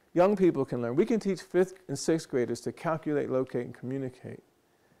 Young people can learn. We can teach 5th and 6th graders to calculate, locate, and communicate.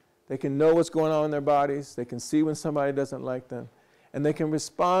 They can know what's going on in their bodies. They can see when somebody doesn't like them. And they can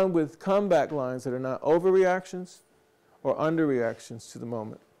respond with comeback lines that are not overreactions or underreactions to the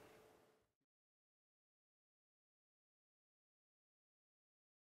moment.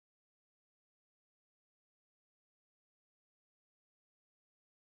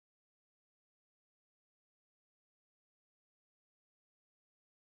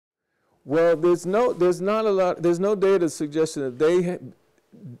 Well, there's no data suggesting that they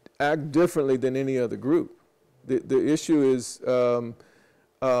act differently than any other group. The issue is, and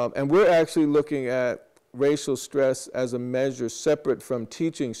we're actually looking at racial stress as a measure separate from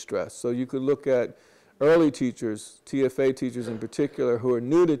teaching stress. So you could look at early teachers, TFA teachers in particular, who are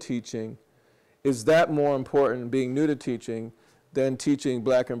new to teaching. Is that more important, being new to teaching, than teaching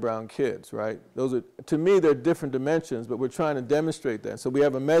black and brown kids, right? Those are, to me, they're different dimensions, but we're trying to demonstrate that. So we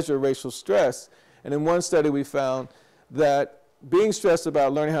have a measure of racial stress, and in one study we found that being stressed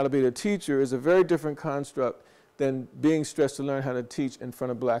about learning how to be a teacher is a very different construct than being stressed to learn how to teach in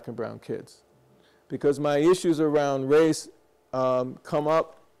front of black and brown kids. Because my issues around race come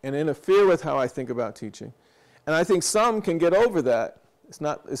up and interfere with how I think about teaching. And I think some can get over that. It's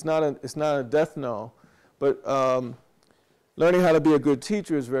not a death knell, but learning how to be a good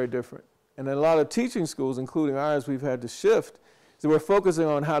teacher is very different. And in a lot of teaching schools, including ours, we've had to shift. So we're focusing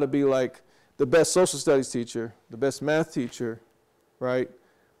on how to be like the best social studies teacher, the best math teacher, right?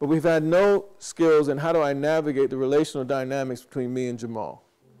 But we've had no skills in how do I navigate the relational dynamics between me and Jamal,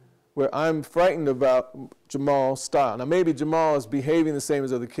 where I'm frightened about Jamal's style. Now maybe Jamal is behaving the same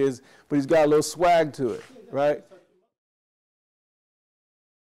as other kids, but he's got a little swag to it, right?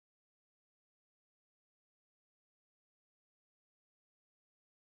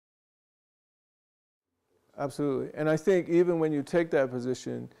 Absolutely. And I think even when you take that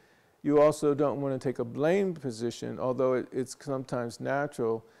position, you also don't want to take a blame position, although it's sometimes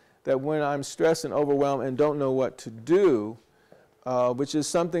natural that when I'm stressed and overwhelmed and don't know what to do, which is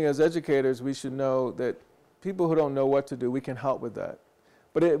something as educators we should know that people who don't know what to do, we can help with that.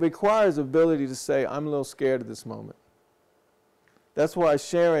 But it requires ability to say, I'm a little scared at this moment. That's why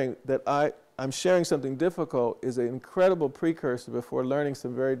sharing that I'm sharing something difficult is an incredible precursor before learning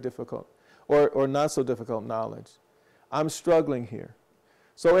some very difficult or not so difficult knowledge. I'm struggling here.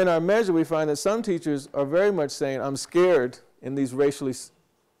 So in our measure, we find that some teachers are very much saying, I'm scared in these racially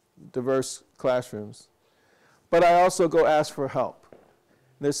diverse classrooms. But I also go ask for help.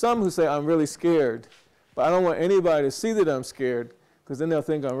 There's some who say, I'm really scared, but I don't want anybody to see that I'm scared, because then they'll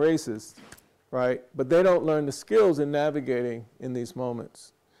think I'm racist, right? But they don't learn the skills in navigating in these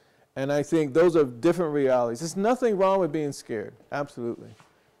moments. And I think those are different realities. There's nothing wrong with being scared, absolutely.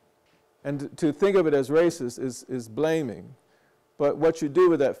 And to think of it as racist is blaming. But what you do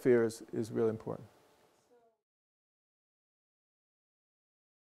with that fear is really important.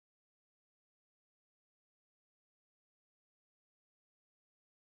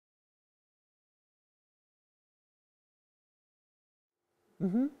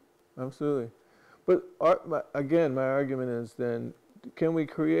 Absolutely. But again, my argument is then, can we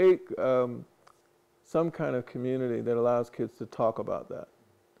create some kind of community that allows kids to talk about that?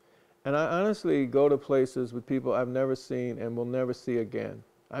 And I honestly go to places with people I've never seen and will never see again.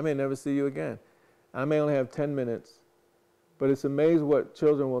 I may never see you again. I may only have 10 minutes. But it's amazing what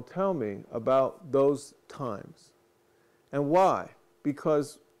children will tell me about those times. And why?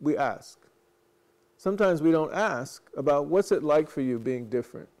 Because we ask. Sometimes we don't ask about what's it like for you being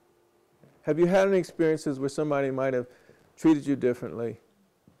different. Have you had any experiences where somebody might have treated you differently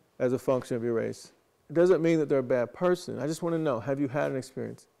as a function of your race? It doesn't mean that they're a bad person. I just want to know, have you had an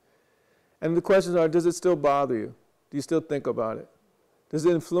experience? And the questions are, does it still bother you? Do you still think about it? Does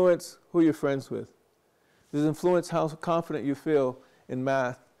it influence who you're friends with? Does it influence how confident you feel in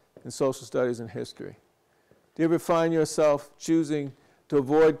math, in social studies, and history? Do you ever find yourself choosing to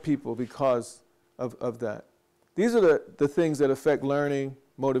avoid people because of that? These are the things that affect learning,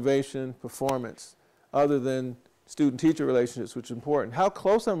 motivation, performance, other than student-teacher relationships, which is important. How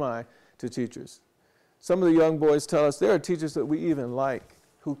close am I to teachers? Some of the young boys tell us there are teachers that we even like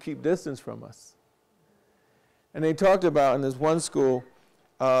who keep distance from us. And they talked about, in this one school,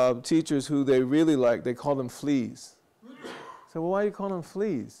 teachers who they really like, they call them fleas. I said, well, why do you call them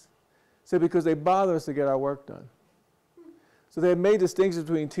fleas? I said, because they bother us to get our work done. So they made distinctions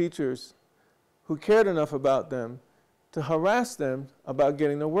between teachers who cared enough about them to harass them about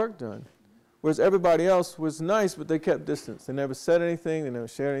getting their work done. Whereas everybody else was nice, but they kept distance. They never said anything, they never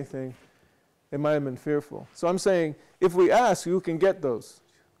shared anything. They might have been fearful. So I'm saying, if we ask, you can get those.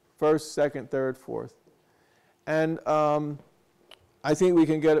 First, second, third, fourth. And I think we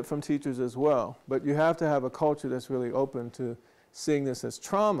can get it from teachers as well. But you have to have a culture that's really open to seeing this as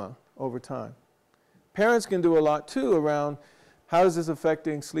trauma over time. Parents can do a lot too around how is this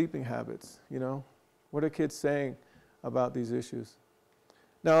affecting sleeping habits, you know? What are kids saying about these issues?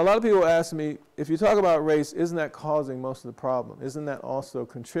 Now, a lot of people ask me, if you talk about race, isn't that causing most of the problem? Isn't that also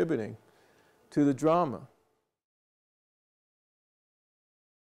contributing to the drama?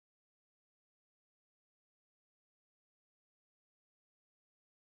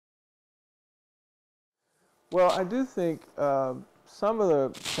 Well, I do think some of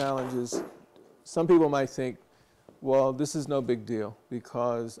the challenges, some people might think, well, this is no big deal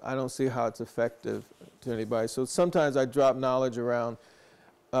because I don't see how it's effective to anybody. So sometimes I drop knowledge around,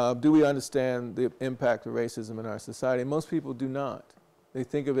 do we understand the impact of racism in our society? Most people do not. They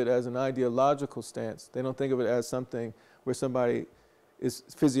think of it as an ideological stance. They don't think of it as something where somebody's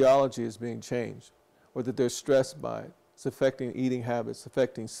physiology is being changed or that they're stressed by it. It's affecting eating habits,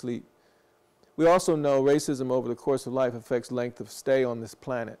 affecting sleep. We also know racism over the course of life affects length of stay on this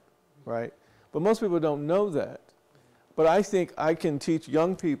planet, right? But most people don't know that. But I think I can teach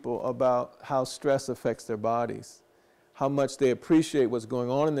young people about how stress affects their bodies. How much they appreciate what's going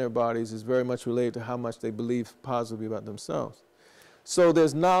on in their bodies is very much related to how much they believe positively about themselves. So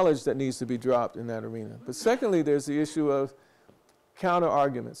there's knowledge that needs to be dropped in that arena. But secondly, there's the issue of counter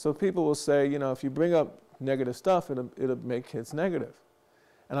arguments. So people will say, you know, if you bring up negative stuff, it'll make kids negative.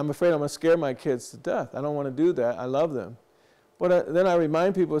 And I'm afraid I'm going to scare my kids to death. I don't want to do that. I love them. But then I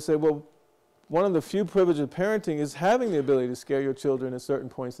remind people to say, well, one of the few privileges of parenting is having the ability to scare your children at certain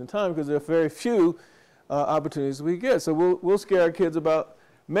points in time, because there are very few opportunities we get. So we'll scare our kids about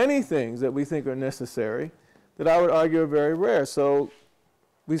many things that we think are necessary that I would argue are very rare. So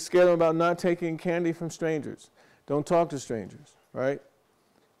we scare them about not taking candy from strangers. Don't talk to strangers, right?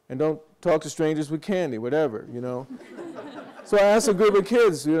 And don't talk to strangers with candy, whatever, you know. So I asked a group of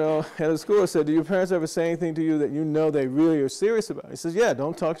kids, at a school, I said, do your parents ever say anything to you that you know they really are serious about? He says, yeah,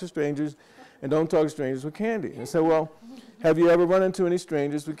 don't talk to strangers, and don't talk to strangers with candy. I said, well, have you ever run into any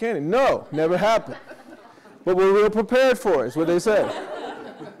strangers with candy? No, never happened. But we're real prepared for it, is what they say.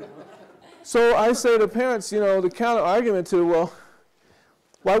 So I say to parents, the counter argument to, well,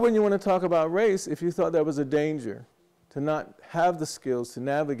 why wouldn't you want to talk about race if you thought that was a danger, to not have the skills to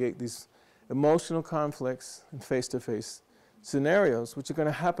navigate these emotional conflicts and face-to-face scenarios, which are going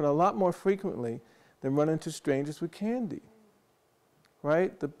to happen a lot more frequently than run into strangers with candy,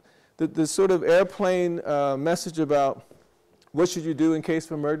 right? The sort of airplane message about what should you do in case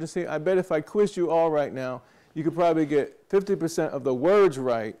of emergency, I bet if I quizzed you all right now, you could probably get 50% of the words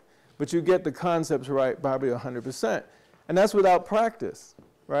right, but you get the concepts right probably 100%. And that's without practice,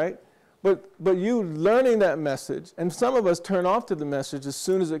 right? But you learning that message, and some of us turn off to the message as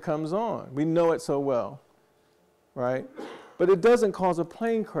soon as it comes on. We know it so well, right? But it doesn't cause a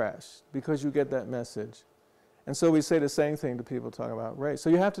plane crash because you get that message. And so we say the same thing to people talking about race. So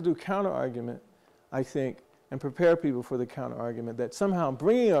you have to do counter-argument, I think, and prepare people for the counter-argument that somehow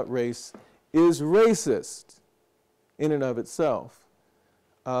bringing up race is racist in and of itself.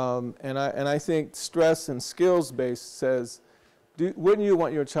 And I think stress and skills-based says, wouldn't you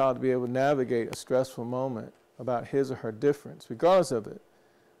want your child to be able to navigate a stressful moment about his or her difference, regardless of it,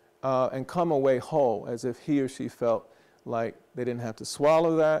 and come away whole, as if he or she felt like they didn't have to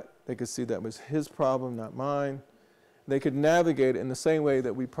swallow that, they could see that was his problem, not mine. They could navigate it in the same way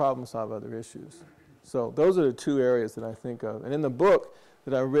that we problem solve other issues. So those are the two areas that I think of. And in the book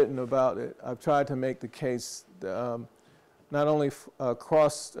that I've written about it, I've tried to make the case not only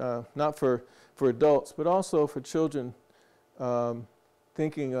not for adults, but also for children,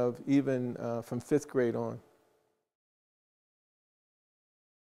 thinking of even from 5th grade on.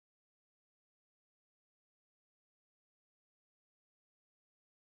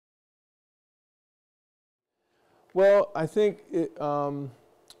 Well, I think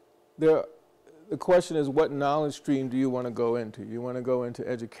the question is, what knowledge stream do you want to go into? You want to go into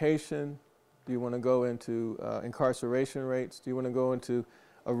education? Do you want to go into incarceration rates? Do you want to go into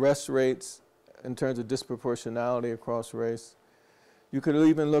arrest rates in terms of disproportionality across race? You could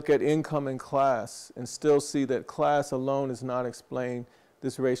even look at income and class and still see that class alone does not explain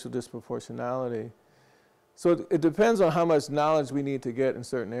this racial disproportionality. So it depends on how much knowledge we need to get in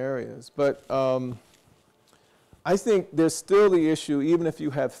certain areas. But I think there's still the issue, even if you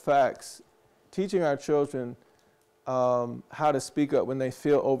have facts, teaching our children how to speak up when they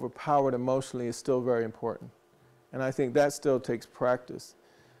feel overpowered emotionally is still very important. And I think that still takes practice.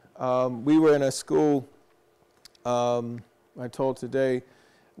 We were in a school, I told today,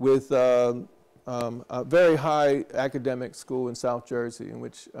 with a very high academic school in South Jersey, in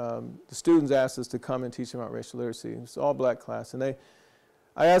which the students asked us to come and teach them about racial literacy. It was all black class. And I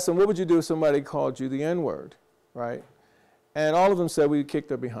asked them, what would you do if somebody called you the N-word, right? And all of them said we'd kick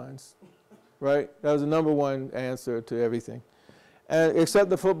their behinds, right? That was the #1 answer to everything. And except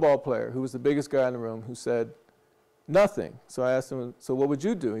the football player, who was the biggest guy in the room, who said nothing. So I asked him, so what would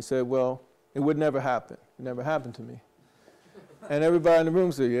you do? He said, well, it would never happen. It never happened to me. And everybody in the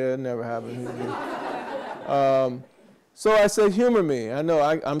room said, yeah, it never happened. So I said, humor me. I know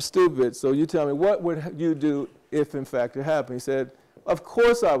I'm stupid, so you tell me, what would you do if, in fact, it happened? He said, of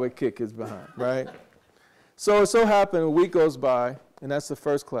course I would kick his behind, right? So it so happened a week goes by, and that's the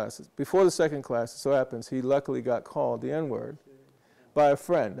first class. Before the second class, it so happens he luckily got called the N-word by a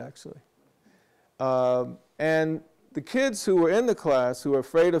friend, actually. And the kids who were in the class, who were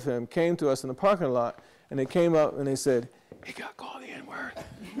afraid of him, came to us in the parking lot, and they came up and they said, he got called the N-word.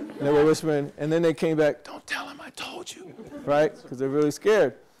 And they were whispering, and then they came back, don't tell him I told you, right? Because they're really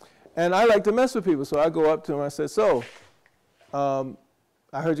scared. And I like to mess with people, so I go up to him, I said, so, I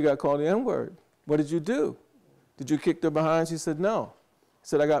heard you got called the N-word. What did you do? Did you kick their behinds? He said, no. He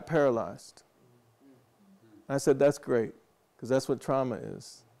said, I got paralyzed. I said, that's great, because that's what trauma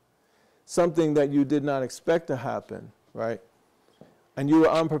is. Something that you did not expect to happen, right? And you were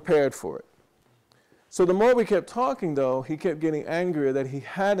unprepared for it. So the more we kept talking, though, he kept getting angrier that he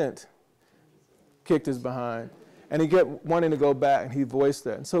hadn't kicked his behind. And he kept wanting to go back, and he voiced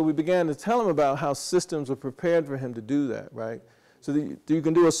that. And so we began to tell him about how systems were prepared for him to do that, right? So that you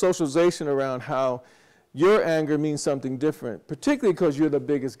can do a socialization around how your anger means something different, particularly because you're the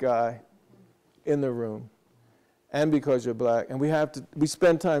biggest guy in the room and because you're black. And we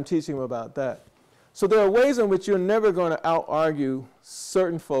spend time teaching them about that. So there are ways in which you're never going to out-argue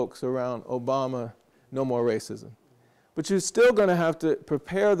certain folks around Obama, no more racism. But you're still going to have to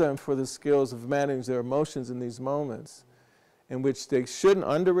prepare them for the skills of managing their emotions in these moments in which they shouldn't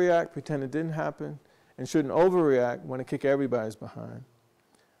underreact, pretend it didn't happen, and shouldn't overreact when to kick everybody's behind,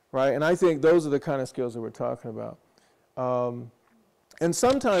 right? And I think those are the kind of skills that we're talking about. And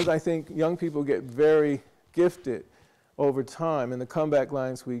sometimes I think young people get very gifted over time in the comeback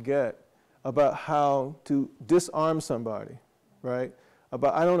lines we get about how to disarm somebody, right?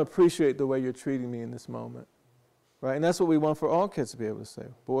 About, I don't appreciate the way you're treating me in this moment, right? And that's what we want for all kids to be able to say.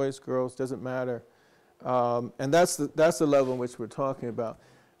 Boys, girls, doesn't matter. And that's the level in which we're talking about.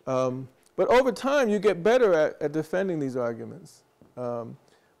 But over time, you get better at defending these arguments.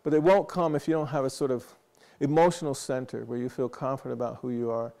 But it won't come if you don't have a sort of emotional center where you feel confident about who you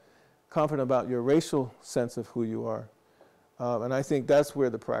are, confident about your racial sense of who you are. And I think that's where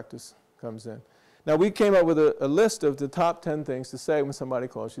the practice comes in. Now, we came up with a list of the top 10 things to say when somebody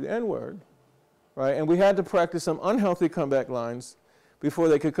calls you the N-word, right? And we had to practice some unhealthy comeback lines before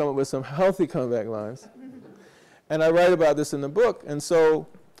they could come up with some healthy comeback lines. And I write about this in the book. And so,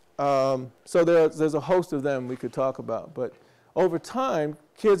 there's a host of them we could talk about. But over time,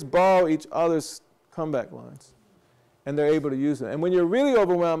 kids borrow each other's comeback lines, and they're able to use them. And when you're really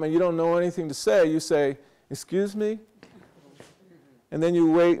overwhelmed and you don't know anything to say, you say, "Excuse me?" And then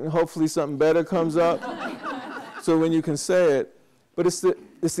you wait, and hopefully something better comes up so when you can say it. But it's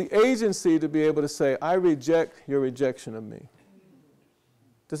the agency to be able to say, "I reject your rejection of me."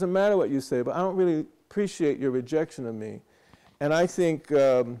 Doesn't matter what you say, but I don't really appreciate your rejection of me. And I think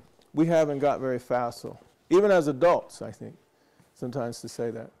we haven't got very facile, even as adults, I think, sometimes to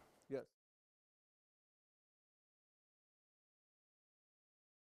say that. Yes.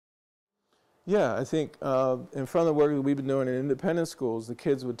 Yeah, I think in front of the work that we've been doing in independent schools, the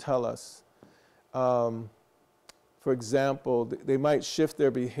kids would tell us, for example, they might shift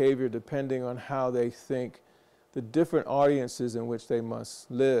their behavior depending on how they think the different audiences in which they must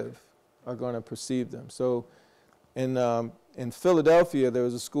live are going to perceive them. So in Philadelphia, there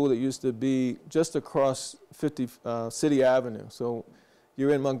was a school that used to be just across City Avenue. So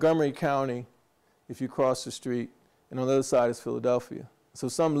you're in Montgomery County if you cross the street, and on the other side is Philadelphia. So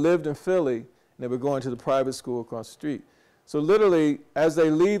some lived in Philly, and they were going to the private school across the street. So literally, as they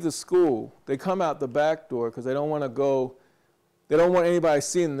leave the school, they come out the back door because they don't want to go, they don't want anybody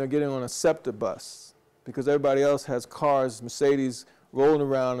seeing them. They're getting on a SEPTA bus because everybody else has cars, Mercedes, rolling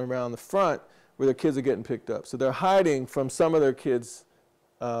around the front where their kids are getting picked up. So they're hiding from some of their kids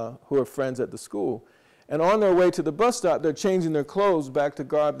who are friends at the school. And on their way to the bus stop, they're changing their clothes back to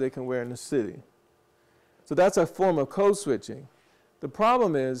garb they can wear in the city. So that's a form of code switching. The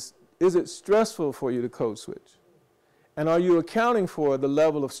problem is it stressful for you to code switch? And are you accounting for the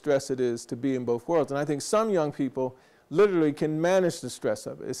level of stress it is to be in both worlds? And I think some young people literally can manage the stress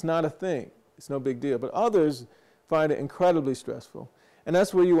of it. It's not a thing. It's no big deal. But others find it incredibly stressful. And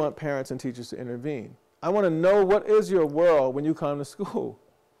that's where you want parents and teachers to intervene. I want to know what is your world when you come to school,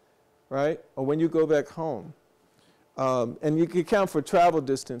 right? Or when you go back home. And you can account for travel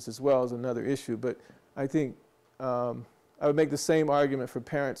distance as well as another issue. But I think I would make the same argument for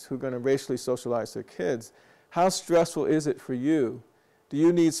parents who are going to racially socialize their kids. How stressful is it for you? Do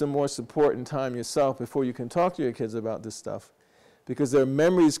you need some more support and time yourself before you can talk to your kids about this stuff? Because there are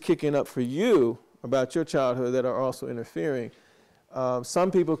memories kicking up for you about your childhood that are also interfering.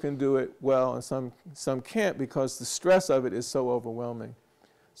 Some people can do it well and some can't because the stress of it is so overwhelming.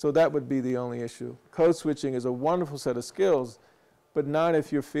 So that would be the only issue. Code switching is a wonderful set of skills, but not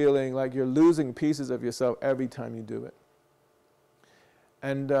if you're feeling like you're losing pieces of yourself every time you do it.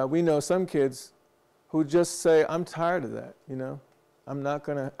 And we know some kids who just say, "I'm tired of that, you know?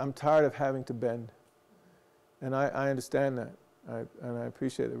 I'm tired of having to bend." And I understand that, and I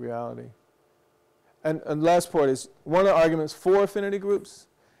appreciate the reality. And the last part is, one of the arguments for affinity groups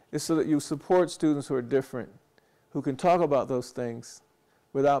is so that you support students who are different, who can talk about those things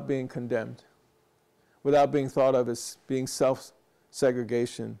without being condemned, without being thought of as being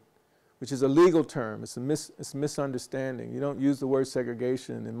self-segregation, which is a legal term. It's a misunderstanding. You don't use the word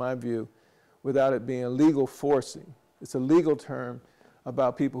segregation, in my view, without it being a legal forcing. It's a legal term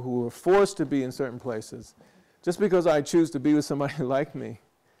about people who are forced to be in certain places. Just because I choose to be with somebody like me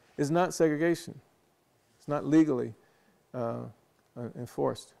is not segregation. It's not legally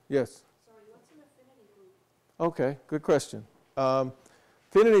enforced. Yes? Sorry, what's an affinity group? Okay, good question.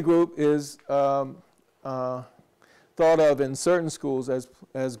 Affinity group is thought of in certain schools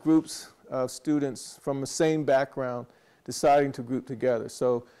as groups of students from the same background deciding to group together.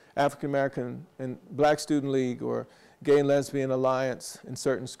 So African American and Black Student League or Gay and Lesbian Alliance in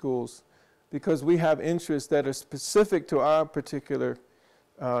certain schools, because we have interests that are specific to our particular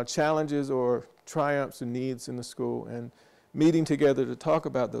challenges or triumphs and needs in the school, and meeting together to talk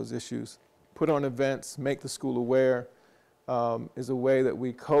about those issues, put on events, make the school aware, is a way that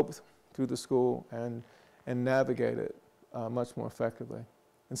we cope through the school and navigate it much more effectively.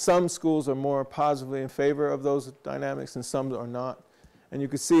 And some schools are more positively in favor of those dynamics and some are not. And you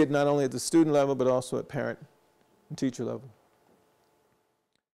can see it not only at the student level, but also at parent and teacher level.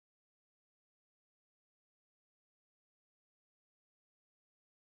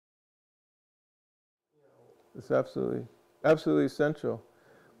 It's absolutely essential.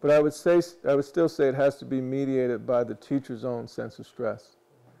 But I would still say it has to be mediated by the teacher's own sense of stress.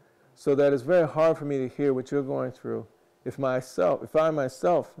 So that it's very hard for me to hear what you're going through if I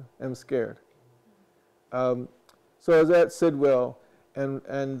myself am scared. So I was at Sidwell, and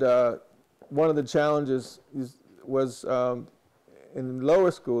one of the challenges was in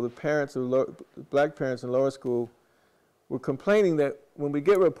lower school, the parents of black parents in lower school were complaining that when we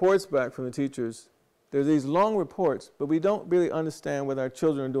get reports back from the teachers, there's these long reports, but we don't really understand whether our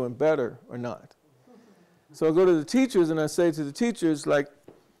children are doing better or not. So I go to the teachers and I say to the teachers, like,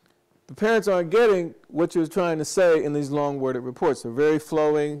 the parents aren't getting what you're trying to say in these long worded reports. They're very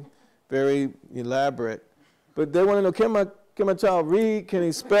flowing, very elaborate. But they want to know, can my child read? Can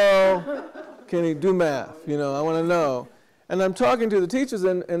he spell? Can he do math? You know, I want to know. And I'm talking to the teachers,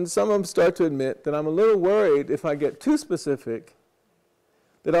 and some of them start to admit that I'm a little worried if I get too specific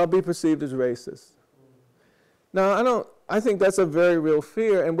that I'll be perceived as racist. Now, I think that's a very real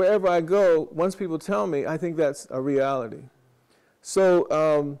fear, and wherever I go, once people tell me, I think that's a reality.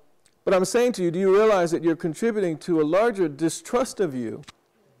 So, but I'm saying to you, do you realize that you're contributing to a larger distrust of you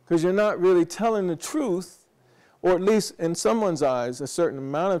because you're not really telling the truth, or at least in someone's eyes, a certain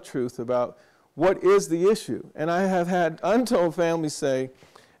amount of truth about what is the issue? And I have had untold families say,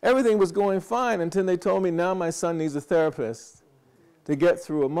 everything was going fine until they told me now my son needs a therapist to get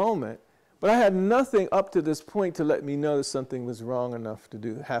through a moment. But I had nothing up to this point to let me know that something was wrong enough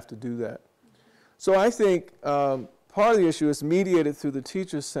to have to do that. So I think part of the issue is mediated through the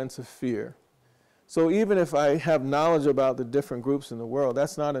teacher's sense of fear. So even if I have knowledge about the different groups in the world,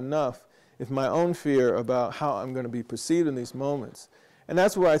 that's not enough if my own fear about how I'm going to be perceived in these moments. And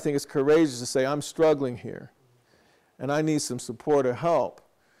that's where I think it's courageous to say, I'm struggling here, and I need some support or help.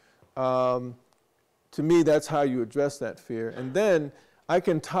 To me, that's how you address that fear. And then I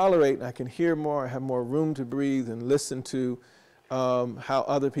can tolerate and I can hear more, I have more room to breathe and listen to how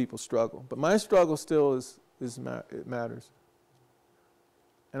other people struggle. But my struggle still it matters.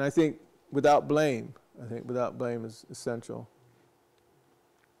 And I think without blame is essential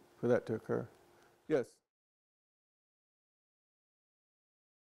for that to occur. Yes?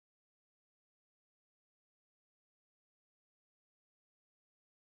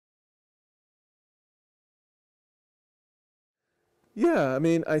 Yeah, I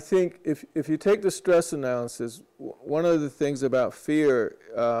mean, I think if you take the stress analysis, one of the things about fear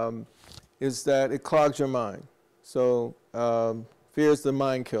is that it clogs your mind. So fear is the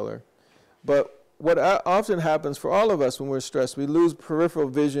mind killer. But what often happens for all of us when we're stressed, we lose peripheral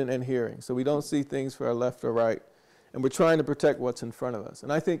vision and hearing. So we don't see things for our left or right. And we're trying to protect what's in front of us.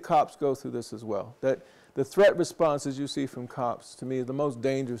 And I think cops go through this as well. That the threat responses you see from cops, to me, are the most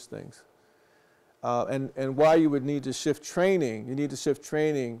dangerous things. And why you would need to shift training, you need to shift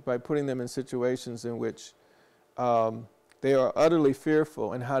training by putting them in situations in which they are utterly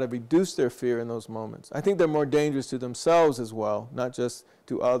fearful and how to reduce their fear in those moments. I think they're more dangerous to themselves as well, not just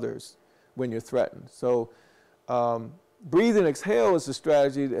to others when you're threatened. So breathe and exhale is a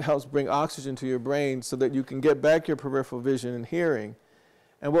strategy that helps bring oxygen to your brain so that you can get back your peripheral vision and hearing.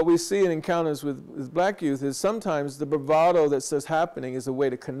 And what we see in encounters with black youth is sometimes the bravado that's happening is a way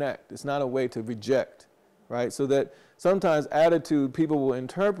to connect. It's not a way to reject, right? So that sometimes attitude people will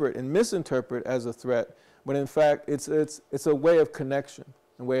interpret and misinterpret as a threat, when in fact it's a way of connection,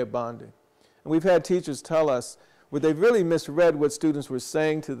 a way of bonding. And we've had teachers tell us where they've really misread what students were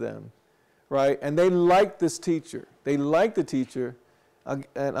saying to them, right? And they liked this teacher. They liked the teacher, and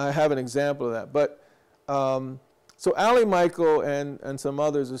I have an example of that. But so Allie Michael and some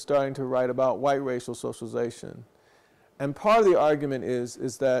others are starting to write about white racial socialization. And part of the argument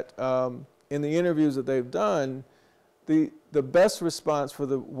is that in the interviews that they've done, the best response for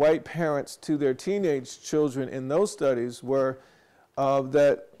the white parents to their teenage children in those studies were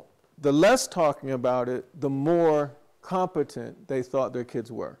that the less talking about it, the more competent they thought their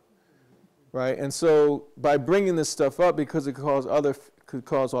kids were, right? And so by bringing this stuff up, because it could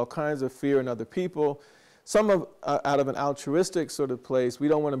cause all kinds of fear in other people, out of an altruistic sort of place, we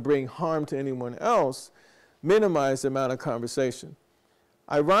don't want to bring harm to anyone else, minimize the amount of conversation.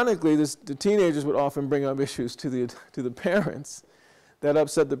 Ironically, the teenagers would often bring up issues to the parents that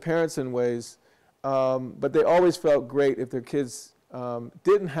upset the parents in ways, but they always felt great if their kids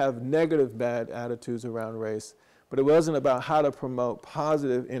didn't have negative bad attitudes around race, but it wasn't about how to promote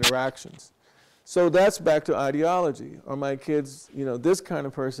positive interactions. So that's back to ideology. Are my kids, this kind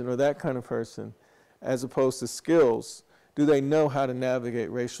of person or that kind of person, as opposed to skills? Do they know how to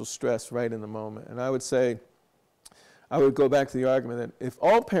navigate racial stress right in the moment? And I would say, I would go back to the argument that if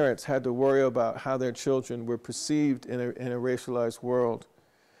all parents had to worry about how their children were perceived in a racialized world,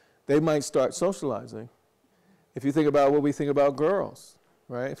 they might start socializing. If you think about what we think about girls,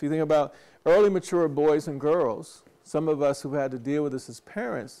 right? If you think about early mature boys and girls, some of us who've had to deal with this as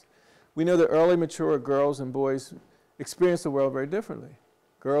parents, we know that early mature girls and boys experience the world very differently.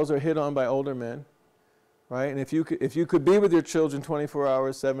 Girls are hit on by older men, right? And if you could be with your children 24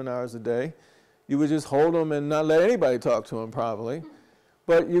 hours, 7 hours a day, you would just hold them and not let anybody talk to them probably.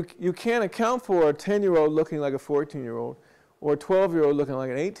 But you can't account for a 10-year-old looking like a 14-year-old or a 12-year-old looking like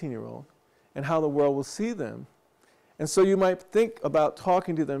an 18-year-old and how the world will see them. And so you might think about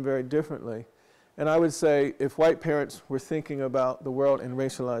talking to them very differently. And I would say if white parents were thinking about the world in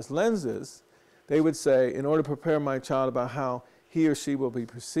racialized lenses, they would say, in order to prepare my child about how he or she will be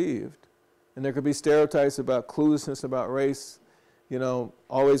perceived, and there could be stereotypes about cluelessness about race,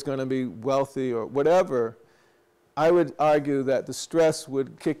 always going to be wealthy or whatever, I would argue that the stress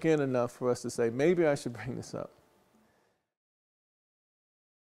would kick in enough for us to say, maybe I should bring this up.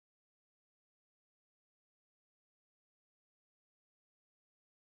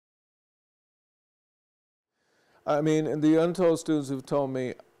 I mean, and the untold students who've told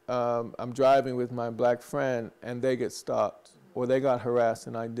me, I'm driving with my black friend and they get stopped, or they got harassed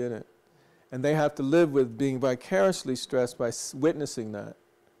and I didn't. And they have to live with being vicariously stressed by witnessing that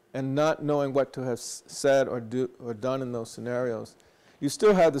and not knowing what to have said or done in those scenarios. You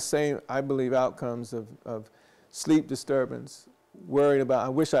still have the same, I believe, outcomes of sleep disturbance, worried about, I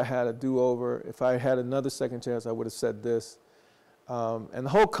wish I had a do-over. If I had another second chance, I would have said this. And the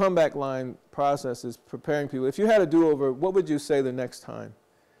whole comeback line process is preparing people. If you had a do-over, what would you say the next time?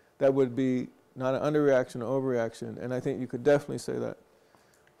 That would be not an underreaction or overreaction. And I think you could definitely say that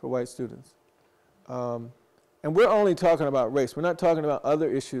for white students. And we're only talking about race. We're not talking about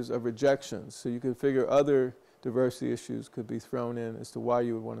other issues of rejections. So you could figure other diversity issues could be thrown in as to why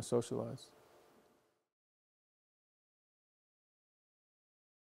you would want to socialize.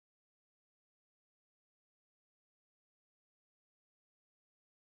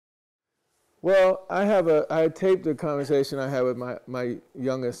 Well, I taped a conversation I had with my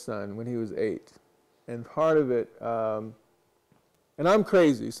youngest son when he was 8. And part of it, and I'm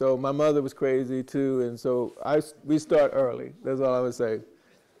crazy, so my mother was crazy too, and so we start early. That's all I would say.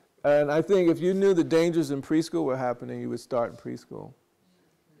 And I think if you knew the dangers in preschool were happening, you would start in preschool,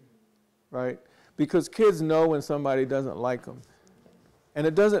 right? Because kids know when somebody doesn't like them. And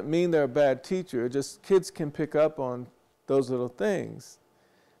it doesn't mean they're a bad teacher, it just kids can pick up on those little things.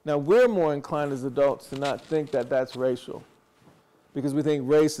 Now, we're more inclined as adults to not think that that's racial, because we think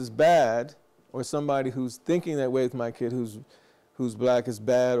race is bad, or somebody who's thinking that way with my kid who's black is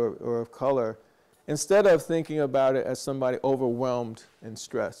bad or of color, instead of thinking about it as somebody overwhelmed and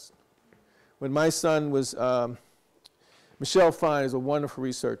stressed. When my son was, Michelle Fine is a wonderful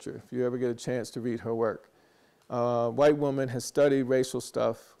researcher, if you ever get a chance to read her work. White woman has studied racial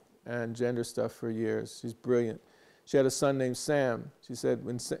stuff and gender stuff for years. She's brilliant. She had a son named Sam. She said,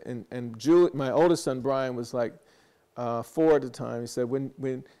 my oldest son, Brian, was like 4 at the time. He said,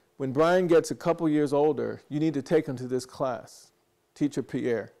 when Brian gets a couple years older, you need to take him to this class, Teacher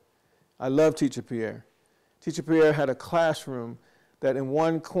Pierre. I love Teacher Pierre. Teacher Pierre had a classroom that in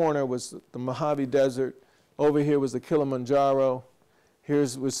one corner was the Mojave Desert, over here was the Kilimanjaro,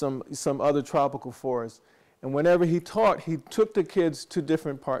 here's was some other tropical forest. And whenever he taught, he took the kids to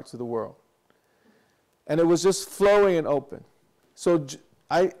different parts of the world. And it was just flowing and open. So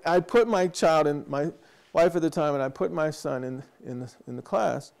I put my child in, my wife at the time, and I put my son in the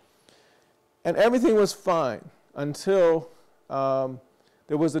class, and everything was fine until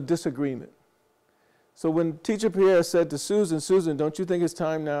there was a disagreement. So when Teacher Pierre said to Susan, Susan, don't you think it's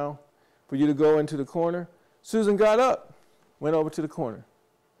time now for you to go into the corner? Susan got up, went over to the corner.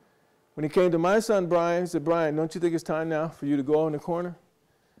 When he came to my son, Brian, he said, Brian, don't you think it's time now for you to go in the corner?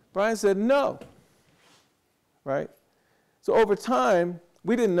 Brian said, no. Right? So over time,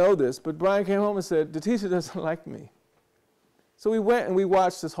 we didn't know this, but Brian came home and said, the teacher doesn't like me. So we went and we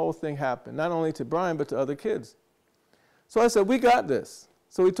watched this whole thing happen, not only to Brian, but to other kids. So I said, we got this.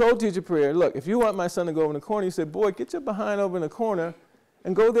 So we told Teacher Pierre, look, if you want my son to go in the corner, he said, boy, get your behind over in the corner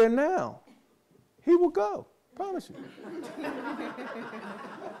and go there now. He will go, promise you.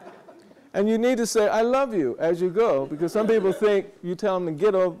 And you need to say, I love you as you go, because some people think you tell him to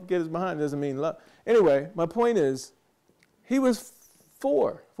get his behind, doesn't mean love. Anyway, my point is, he was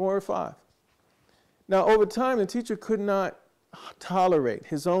 4 or 5. Now, over time, the teacher could not tolerate,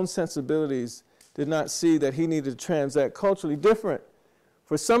 his own sensibilities did not see that he needed to transact culturally different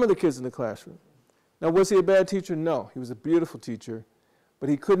for some of the kids in the classroom. Now, was he a bad teacher? No, he was a beautiful teacher, but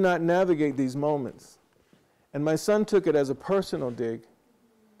he could not navigate these moments. And my son took it as a personal dig,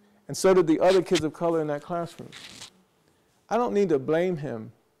 and so did the other kids of color in that classroom. I don't need to blame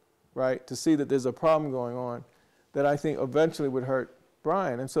him, right, to see that there's a problem going on that I think eventually would hurt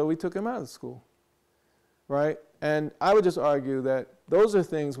Brian, and so we took him out of the school, right? And I would just argue that those are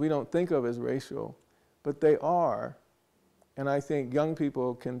things we don't think of as racial, but they are, and I think young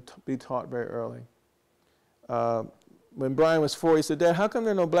people can be taught very early. When Brian was 4, he said, "Dad, how come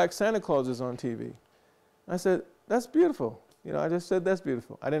there are no black Santa Clauses on TV?" I said, "That's beautiful." You know, I just said, "That's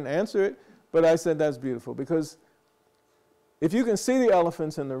beautiful." I didn't answer it, but I said, "That's beautiful," because if you can see the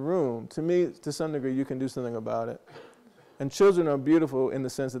elephants in the room, to me, to some degree, you can do something about it. And children are beautiful in the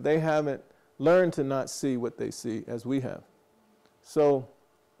sense that they haven't learned to not see what they see as we have. So,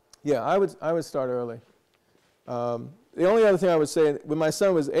 yeah, I would start early. The only other thing I would say, when my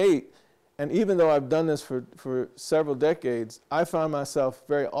son was 8, and even though I've done this for several decades, I found myself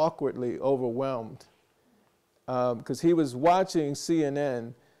very awkwardly overwhelmed because he was watching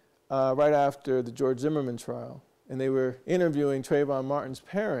CNN right after the George Zimmerman trial, and they were interviewing Trayvon Martin's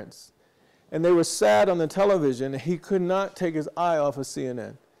parents, and they were sad on the television, and he could not take his eye off of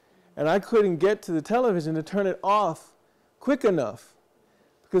CNN. And I couldn't get to the television to turn it off quick enough,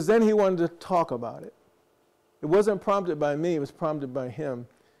 because then he wanted to talk about it. It wasn't prompted by me, it was prompted by him.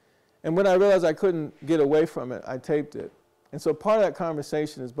 And when I realized I couldn't get away from it, I taped it. And so part of that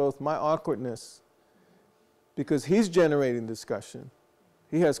conversation is both my awkwardness, because he's generating discussion.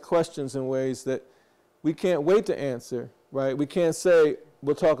 He has questions in ways that we can't wait to answer, right? We can't say,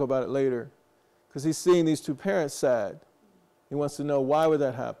 we'll talk about it later, because he's seeing these two parents sad. He wants to know, why would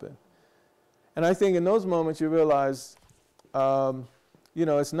that happen? And I think in those moments you realize, you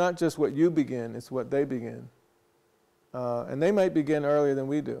know, it's not just what you begin, it's what they begin. And they might begin earlier than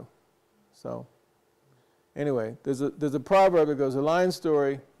we do. So anyway, there's a proverb that goes, a lion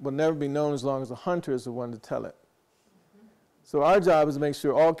story will never be known as long as the hunter is the one to tell it. So our job is to make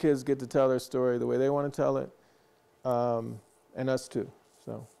sure all kids get to tell their story the way they want to tell it, and us too.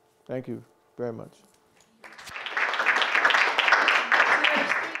 So thank you very much.